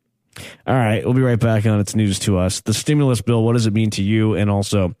right. We'll be right back on It's News to Us. The stimulus bill, what does it mean to you? And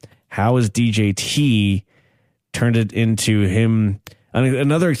also, how has DJT turned it into him,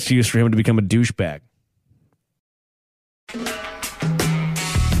 another excuse for him to become a douchebag?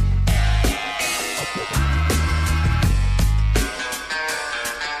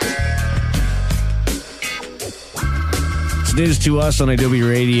 News to Us on Adobe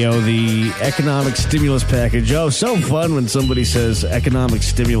Radio, the economic stimulus package. Oh, so fun when somebody says economic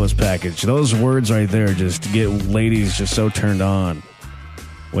stimulus package. Those words right there just get ladies just so turned on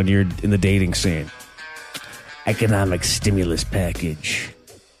when you're in the dating scene. Economic stimulus package.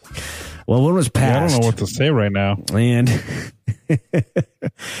 Well, one was passed. I don't know what to say right now. And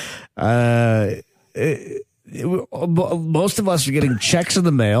most of us are getting checks in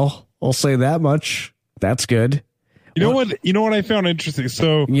the mail. I'll say that much. That's good. You know what I found interesting?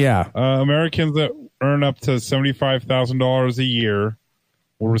 So Americans that earn up to $75,000 a year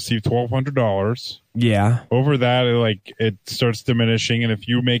will receive $1,200. Yeah. Over that, it starts diminishing, and if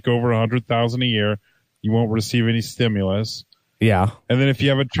you make over $100,000 a year, you won't receive any stimulus. Yeah. And then if you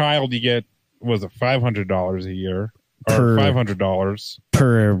have a child, you get $500 a year or $500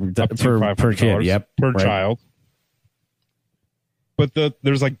 per kid. Yep. Per child. But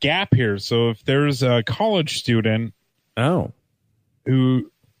there's a gap here. So if there's a college student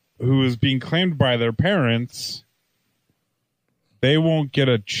who is being claimed by their parents, they won't get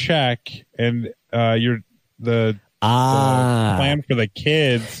a check, and the plan for the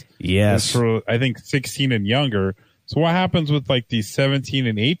kids is for, I think, 16 and younger. So what happens with these 17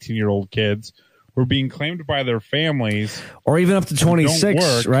 and 18-year-old kids who are being claimed by their families, or even up to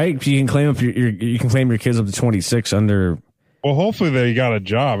 26, right? You can claim you can claim your kids up to 26 under Well, hopefully they got a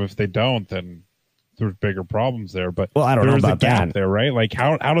job. If they don't, then there's bigger problems there. But well, I don't know about a gap that there, right? Like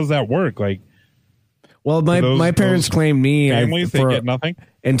how does that work? Like, well, my parents claimed me families, they get nothing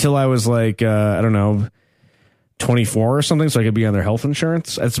until I was like I don't know, 24 or something, so I could be on their health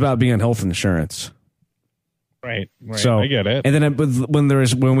insurance. It's about being on health insurance. Right. So I get it. And then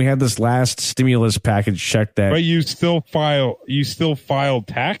when we had this last stimulus package check that, but you still file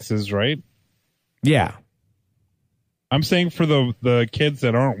taxes, right? Yeah. I'm saying for the kids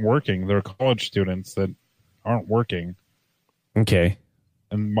that aren't working, they're college students that aren't working. Okay.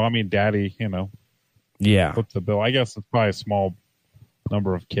 And mommy and daddy, yeah, put the bill. I guess it's probably a small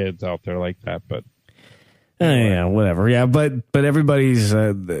number of kids out there like that, but yeah, whatever. Yeah, but everybody's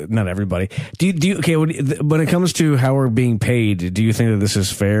not everybody. Do you okay? When it comes to how we're being paid, do you think that this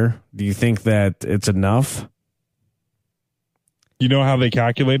is fair? Do you think that it's enough? You know how they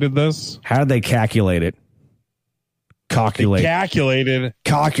calculated this? How did they calculate it? They calculated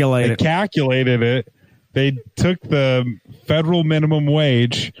it. They took the federal minimum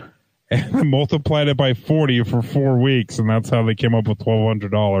wage and multiplied it by 40 for 4 weeks, and that's how they came up with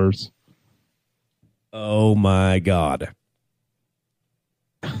 $1,200. Oh my God.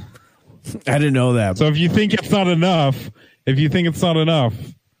 I didn't know that. So if you think it's not enough,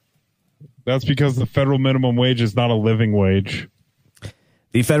 that's because the federal minimum wage is not a living wage.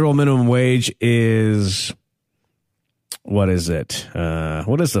 The federal minimum wage is, what is it?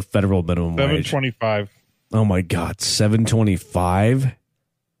 What is the federal minimum wage? $7.25. Oh my God, $7.25?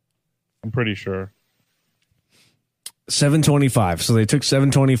 I'm pretty sure. $7.25. So they took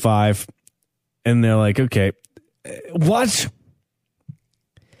 $7.25 and they're like, okay, what?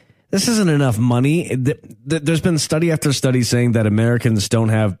 This isn't enough money. There's been study after study saying that Americans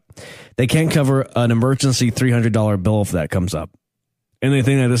they can't cover an emergency $300 bill if that comes up. And they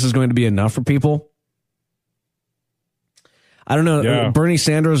think that this is going to be enough for people. I don't know. Yeah. Bernie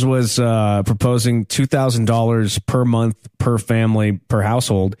Sanders was proposing $2,000 per month, per family, per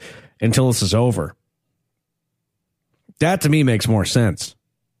household until this is over. That to me makes more sense.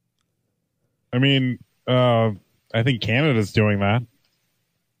 I mean, I think Canada's doing that.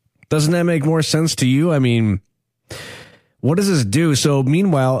 Doesn't that make more sense to you? I mean, what does this do? So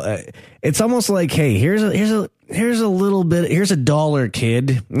meanwhile, it's almost like, hey, here's a little bit. Here's $1,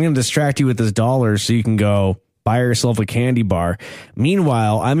 kid. I'm going to distract you with this $1 so you can go buy yourself a candy bar.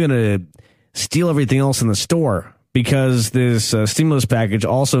 Meanwhile, I'm going to steal everything else in the store because this stimulus package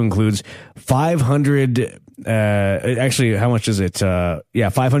also includes 500. Actually, how much is it?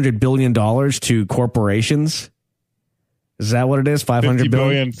 $500 billion to corporations. Is that what it is? 500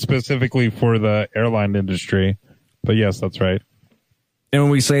 billion specifically for the airline industry. But yes, that's right. And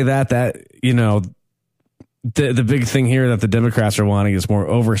when we say that, the big thing here that the Democrats are wanting is more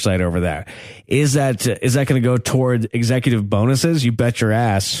oversight over that. Is that going to go toward executive bonuses? You bet your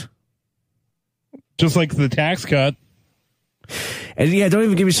ass. Just like the tax cut. And yeah, don't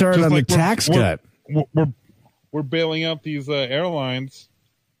even get me started on the tax cut. We're bailing out these airlines.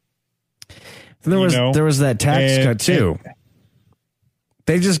 There was that tax cut too.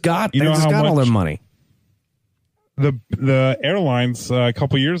 They just got all their money. The airlines a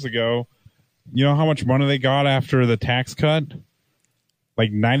couple years ago, you know how much money they got after the tax cut?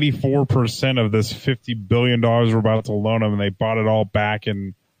 Like 94% of this $50 billion we're about to loan them, and they bought it all back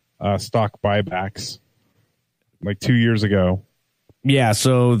in stock buybacks like 2 years ago. Yeah,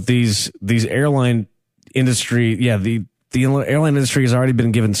 so these airline industry, the airline industry has already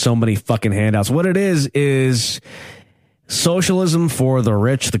been given so many fucking handouts. What it is socialism for the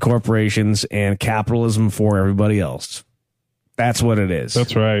rich, the corporations, and capitalism for everybody else. That's what it is.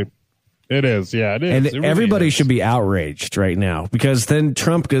 That's right. It is. Yeah, it is. And it really everybody is. should be outraged right now because then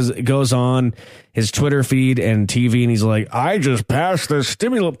Trump goes on his Twitter feed and TV and he's like, I just passed the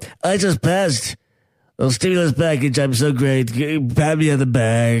stimulus package. I'm so great. Pat me on the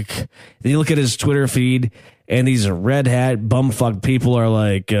back. Then you look at his Twitter feed and these red hat bumfuck people are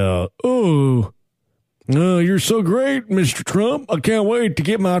like, oh, you're so great, Mr. Trump. I can't wait to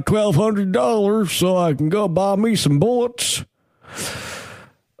get my $1,200 so I can go buy me some bullets.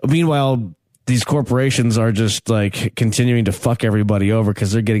 Meanwhile, these corporations are just like continuing to fuck everybody over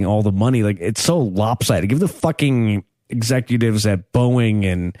because they're getting all the money. Like, it's so lopsided. Give the fucking executives at Boeing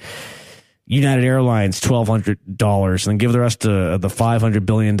and United Airlines $1,200 and then give the rest of the $500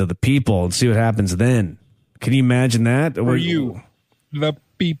 billion to the people and see what happens then. Can you imagine that? For you, the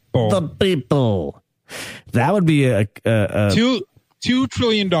people. The people. That would be a $2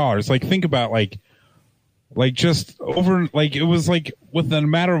 trillion. Like, think about like just over, like, it was like within a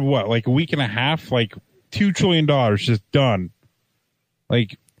matter of what, like a week and a half, like $2 trillion just done.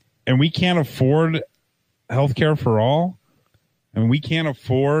 Like, and we can't afford healthcare for all. and we can't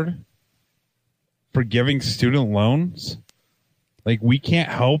afford forgiving student loans. Like, we can't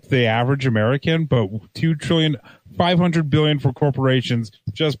help the average American, but $2 trillion, $500 billion for corporations,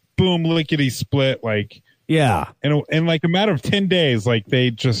 just boom, lickety split. Like, yeah. In like a matter of 10 days, like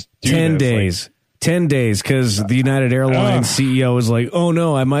they just do 10 this. days. Like, 10 days because the United Airlines CEO is like, oh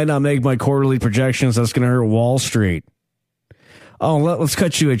no, I might not make my quarterly projections. That's going to hurt Wall Street. Oh, let's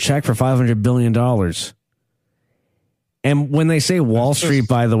cut you a check for $500 billion. And when they say Wall Street,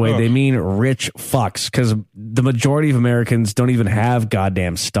 by the way, they mean rich fucks because the majority of Americans don't even have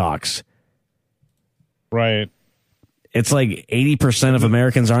goddamn stocks. Right. It's like 80% of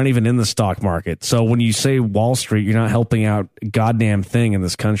Americans aren't even in the stock market. So when you say Wall Street, you're not helping out a goddamn thing in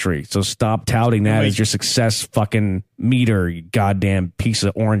this country. So stop touting that as your success fucking meter, you goddamn piece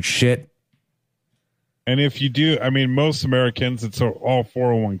of orange shit. And if you do, I mean, most Americans, it's all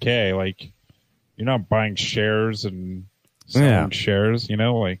 401k. Like, you're not buying shares and selling shares, you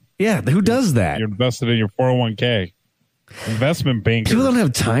know? Like, yeah, who does that? You're invested in your 401k. Investment bankers. People don't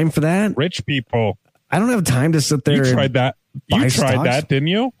have time for that. Rich people. I don't have time to sit there. You tried that. You tried that, didn't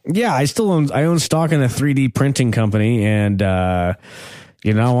you? Yeah, I own stock in a 3D printing company, and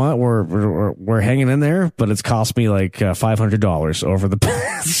you know what? We're hanging in there, but it's cost me like $500 over the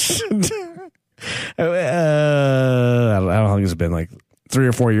past. I don't know how long it's been, like 3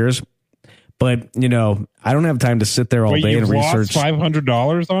 or 4 years. But you know, I don't have time to sit there all day and research.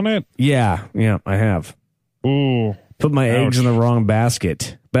 $500 on it? Yeah, I have. Ooh. Put my eggs in the wrong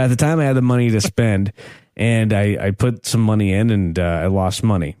basket. But at the time I had the money to spend and I put some money in and I lost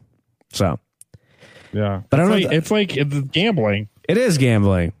money. So, yeah. But it's like gambling. It is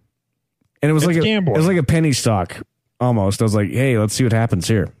gambling. And it was gambling. It was like a penny stock almost. I was like, "Hey, let's see what happens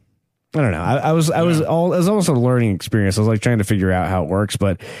here." I don't know. It was almost a learning experience. I was like trying to figure out how it works,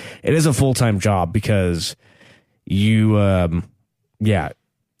 but it is a full-time job because you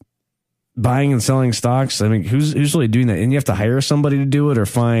buying and selling stocks. I mean, who's really doing that? And you have to hire somebody to do it, or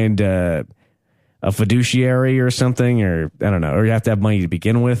find a fiduciary or something, or I don't know, or you have to have money to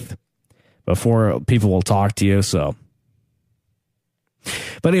begin with before people will talk to you. So,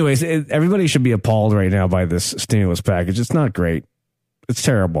 but anyways, everybody should be appalled right now by this stimulus package. It's not great. It's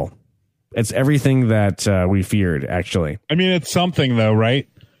terrible. It's everything that we feared, actually. I mean, it's something though, right?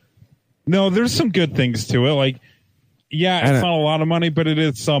 No, there's some good things to it. Like, yeah, it's not a lot of money, but it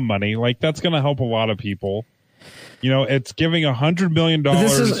is some money. Like, that's going to help a lot of people. You know, it's giving $100 million, I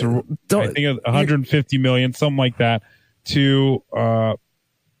think $150 million, something like that, to the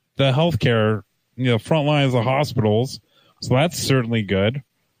healthcare, front lines of hospitals. So that's certainly good.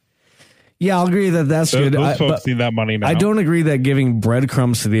 Yeah, I'll agree that that's good. Those folks need that money now. I don't agree that giving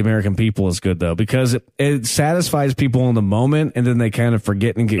breadcrumbs to the American people is good, though, because it satisfies people in the moment, and then they kind of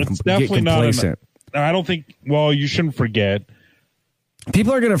forget and get complacent. I don't think, well, you shouldn't forget.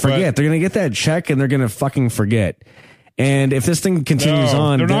 People are going to forget. They're going to get that check and they're going to fucking forget. And if this thing continues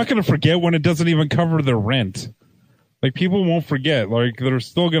on. They're not going to forget when it doesn't even cover their rent. Like, people won't forget. Like, they're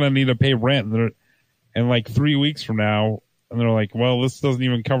still going to need to pay rent. And like 3 weeks from now, and they're like, well, this doesn't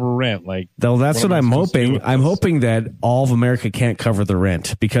even cover rent. Like, though, that's what I'm hoping. I'm hoping that all of America can't cover the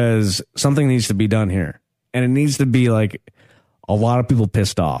rent, because something needs to be done here. And it needs to be like a lot of people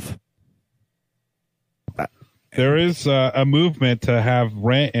pissed off. There is a movement to have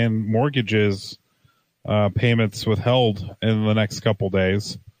rent and mortgages payments withheld in the next couple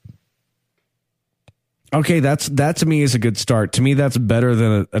days. Okay, that to me is a good start. To me, that's better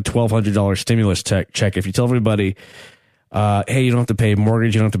than a $1,200 stimulus check. If you tell everybody, hey, you don't have to pay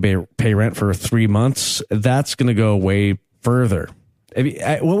mortgage, you don't have to pay rent for 3 months, that's going to go way further.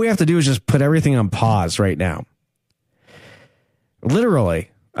 What we have to do is just put everything on pause right now. Literally.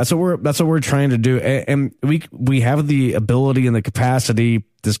 That's what we're trying to do. And we have the ability and the capacity.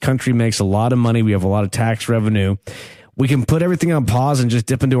 This country makes a lot of money. We have a lot of tax revenue. We can put everything on pause and just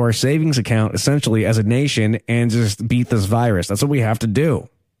dip into our savings account, essentially, as a nation, and just beat this virus. That's what we have to do.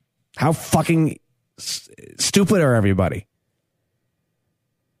 How fucking stupid are everybody?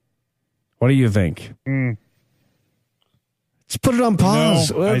 What do you think? Let's put it on pause.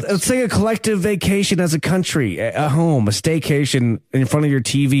 Let's take a collective vacation as a country, a home, a staycation in front of your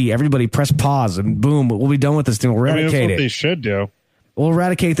TV. Everybody press pause and boom, we'll be done with this thing. We'll eradicate that's what it. They should do. We'll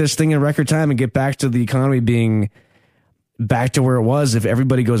eradicate this thing in record time and get back to the economy being back to where it was. If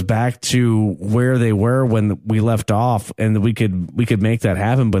everybody goes back to where they were when we left off, and we could make that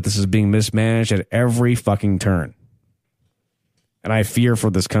happen. But this is being mismanaged at every fucking turn. And I fear for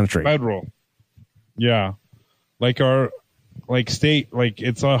this country. Federal. Yeah. State,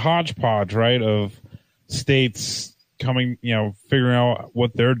 it's a hodgepodge, right, of states coming, figuring out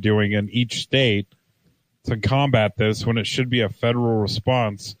what they're doing in each state. to combat this when it should be a federal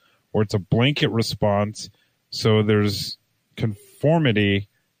response, or it's a blanket response, so there's conformity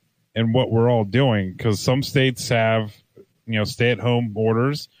in what we're all doing. Because some states have, stay-at-home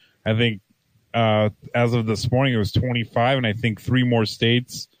orders. I think as of this morning, it was 25, and I think 3 more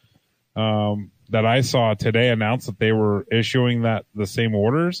states that I saw today announced that they were issuing the same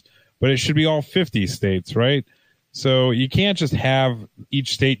orders, but it should be all 50 states, right? So you can't just have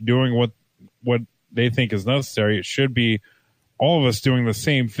each state doing what they think is necessary. It should be all of us doing the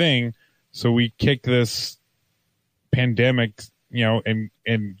same thing, so we kick this pandemic,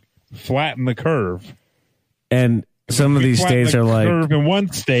 and flatten the curve. And some of these states are like, curve in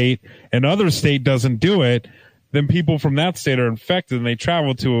one state, another state doesn't do it, then people from that state are infected, and they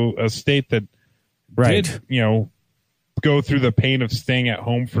travel to a state that did, go through the pain of staying at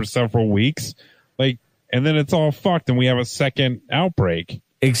home for several weeks, and then it's all fucked, and we have a second outbreak.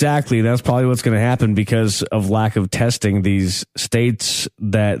 Exactly. That's probably what's going to happen because of lack of testing. These states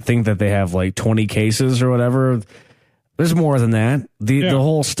that think that they have like 20 cases or whatever, there's more than that. The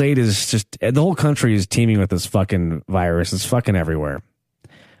whole state is the whole country is teeming with this fucking virus. It's fucking everywhere.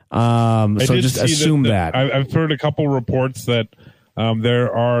 So just assume that. I've heard a couple reports that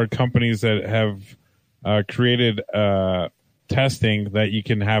there are companies that have created testing that you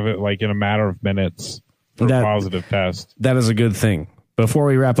can have it like in a matter of minutes for a positive test. That is a good thing. Before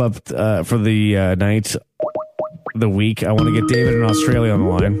we wrap up for the night, the week, I want to get David in Australia on the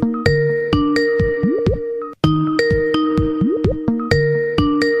line.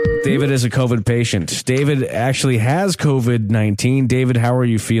 David is a COVID patient. David actually has COVID-19. David, how are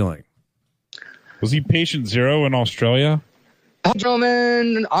you feeling? Was he patient 0 in Australia? Hi,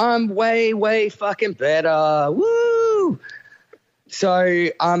 gentlemen. I'm way, way fucking better. Woo! So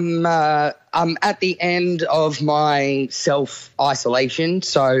I'm at the end of my self-isolation.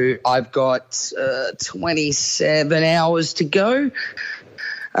 So I've got 27 hours to go.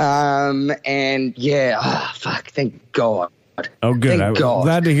 And yeah, thank God. Oh, good. I'm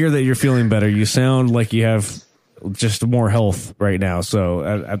glad to hear that you're feeling better. You sound like you have just more health right now.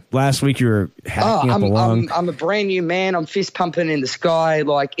 So last week you were hacking up a lung. I'm a brand new man. I'm fist pumping in the sky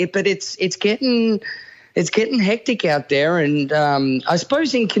but it's getting hectic out there. And I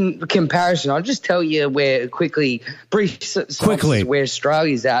suppose in comparison, I'll just tell you where where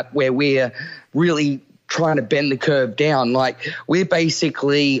Australia's at, where we're really trying to bend the curve down. Like, we're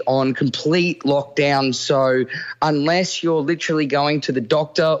basically on complete lockdown. So unless you're literally going to the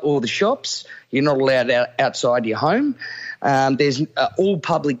doctor or the shops, you're not allowed outside your home. There's all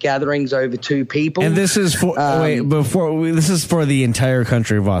public gatherings over 2 people. And this is for this is for the entire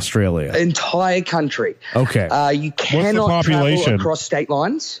country of Australia. Entire country. Okay. You cannot travel across state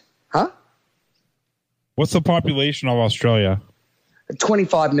lines. Huh? What's the population of Australia?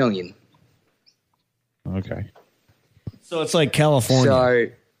 25 million. Okay. So it's like California.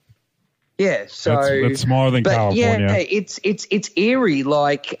 That's smaller than California. Yeah, it's eerie.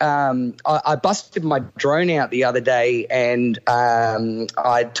 Like, I busted my drone out the other day, and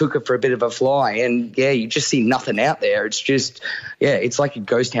I took it for a bit of a fly, and you just see nothing out there. It's just, it's like a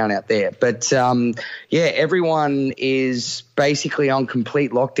ghost town out there. But everyone is basically on complete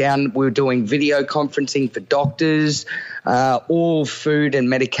lockdown. We're doing video conferencing for doctors, all food and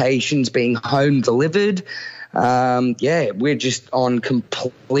medications being home delivered. We're just on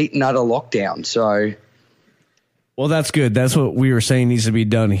complete and utter lockdown. So, well, that's good. That's what we were saying needs to be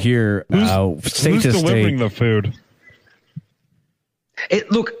done here. Who's delivering the food?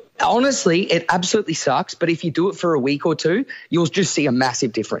 Honestly, it absolutely sucks. But if you do it for a week or 2, you'll just see a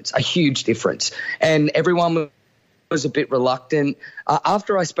massive difference, a huge difference. And everyone was a bit reluctant.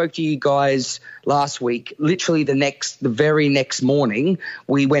 After I spoke to you guys last week, literally the very next morning,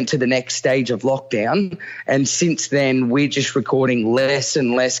 we went to the next stage of lockdown. And since then, we're just recording less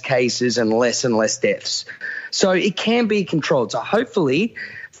and less cases and less deaths. So it can be controlled. So hopefully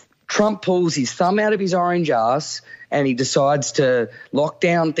Trump pulls his thumb out of his orange ass and he decides to lock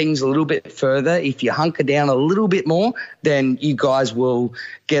down things a little bit further. If you hunker down a little bit more, then you guys will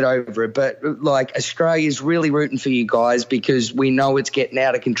get over it. But Australia's really rooting for you guys because we know it's getting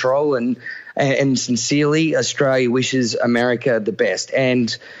out of control, and sincerely, Australia wishes America the best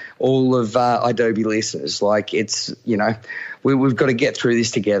and all of Adobe listeners. We've got to get through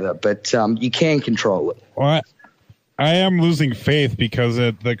this together, but you can control it. Well, I am losing faith because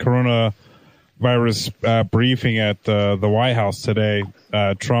at the coronavirus briefing at the White House today,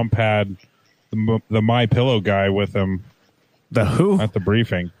 Trump had the MyPillow guy with him. The who? At the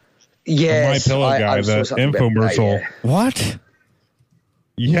briefing. Yes. The MyPillow guy, the infomercial. That, What?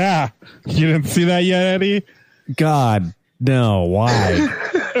 Yeah. You didn't see that yet, Eddie? God, no. Why?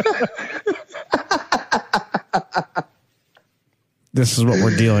 This is what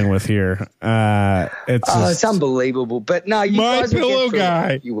we're dealing with here. It's unbelievable. But no, you My guys will Pillow get through guy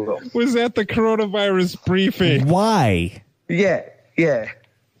it. You will. was at the coronavirus briefing. Why? Yeah.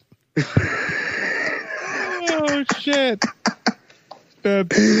 Oh shit!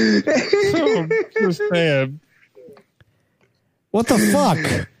 That's so sad. What the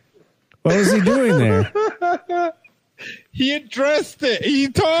fuck? What was he doing there? He addressed it. He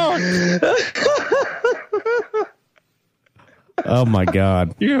talked. Oh my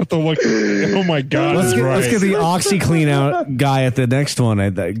god! You have to look. Oh my god! Let's get the OxyClean out guy at the next one.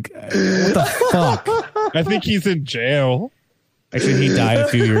 What the fuck? I think he's in jail. Actually, he died a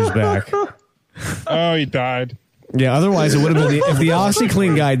few years back. Oh, he died. Yeah. Otherwise, it would have been if the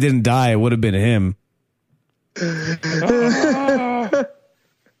OxyClean guy didn't die, it would have been him.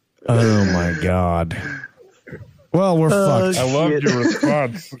 Oh my god. Well, we're fucked. I loved your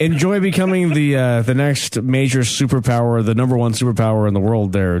response. Enjoy becoming the next major superpower, the number one superpower in the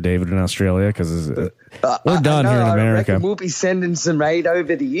world there, David, in Australia, because we're done here in America. We'll be sending some aid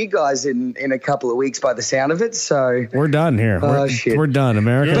over to you guys in a couple of weeks by the sound of it. So we're done here. We're done.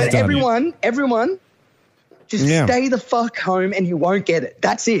 America's but done. Everyone, just stay the fuck home and you won't get it.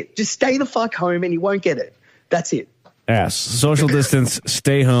 That's it. Just stay the fuck home and you won't get it. That's it. Yes. Social distance,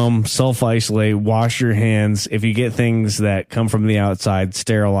 stay home, self-isolate, wash your hands. If you get things that come from the outside,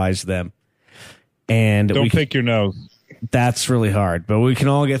 sterilize them. And don't pick your nose. That's really hard, but we can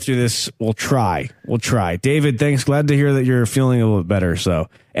all get through this. We'll try. David, thanks. Glad to hear that you're feeling a little bit better.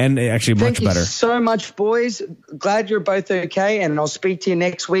 And actually much better. Thank you so much, boys. Glad you're both okay, and I'll speak to you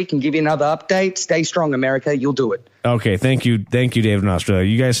next week and give you another update. Stay strong, America. You'll do it. Okay, thank you, David in Australia.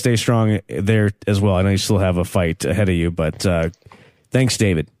 You guys stay strong there as well. I know you still have a fight ahead of you, but thanks,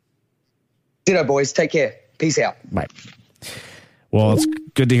 David. Ditto, boys. Take care. Peace out. Bye. Well, it's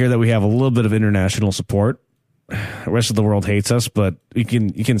good to hear that we have a little bit of international support. The rest of the world hates us, but you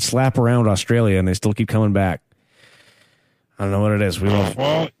can slap around Australia and they still keep coming back. I don't know what it is. We love.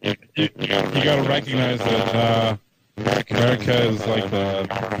 Well, you got to recognize that America is like the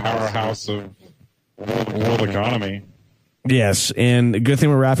powerhouse of the world economy. Yes, and a good thing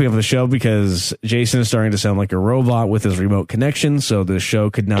we're wrapping up the show because Jason is starting to sound like a robot with his remote connection, so the show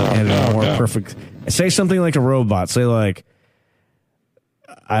could not have been more perfect. Say something like a robot. Say like,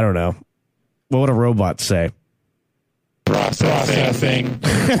 I don't know. What would a robot say? Processing.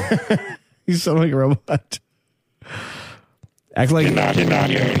 You sound like a robot. Act like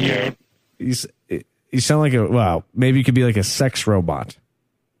you sound like maybe you could be like a sex robot.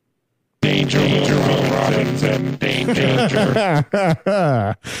 Danger, Robinson, danger.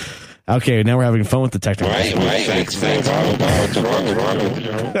 Okay, now we're having fun with the technical. Right.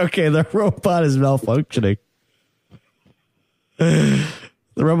 Okay, the robot is malfunctioning. The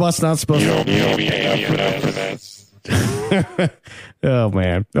robot's not supposed to. You don't pay enough for this. Oh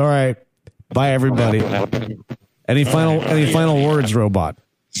man! All right, bye everybody. Any final words, robot?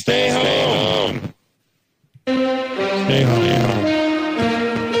 Stay home. Stay home.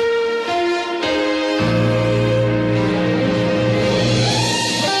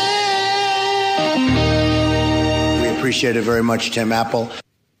 We appreciate it very much, Tim Apple.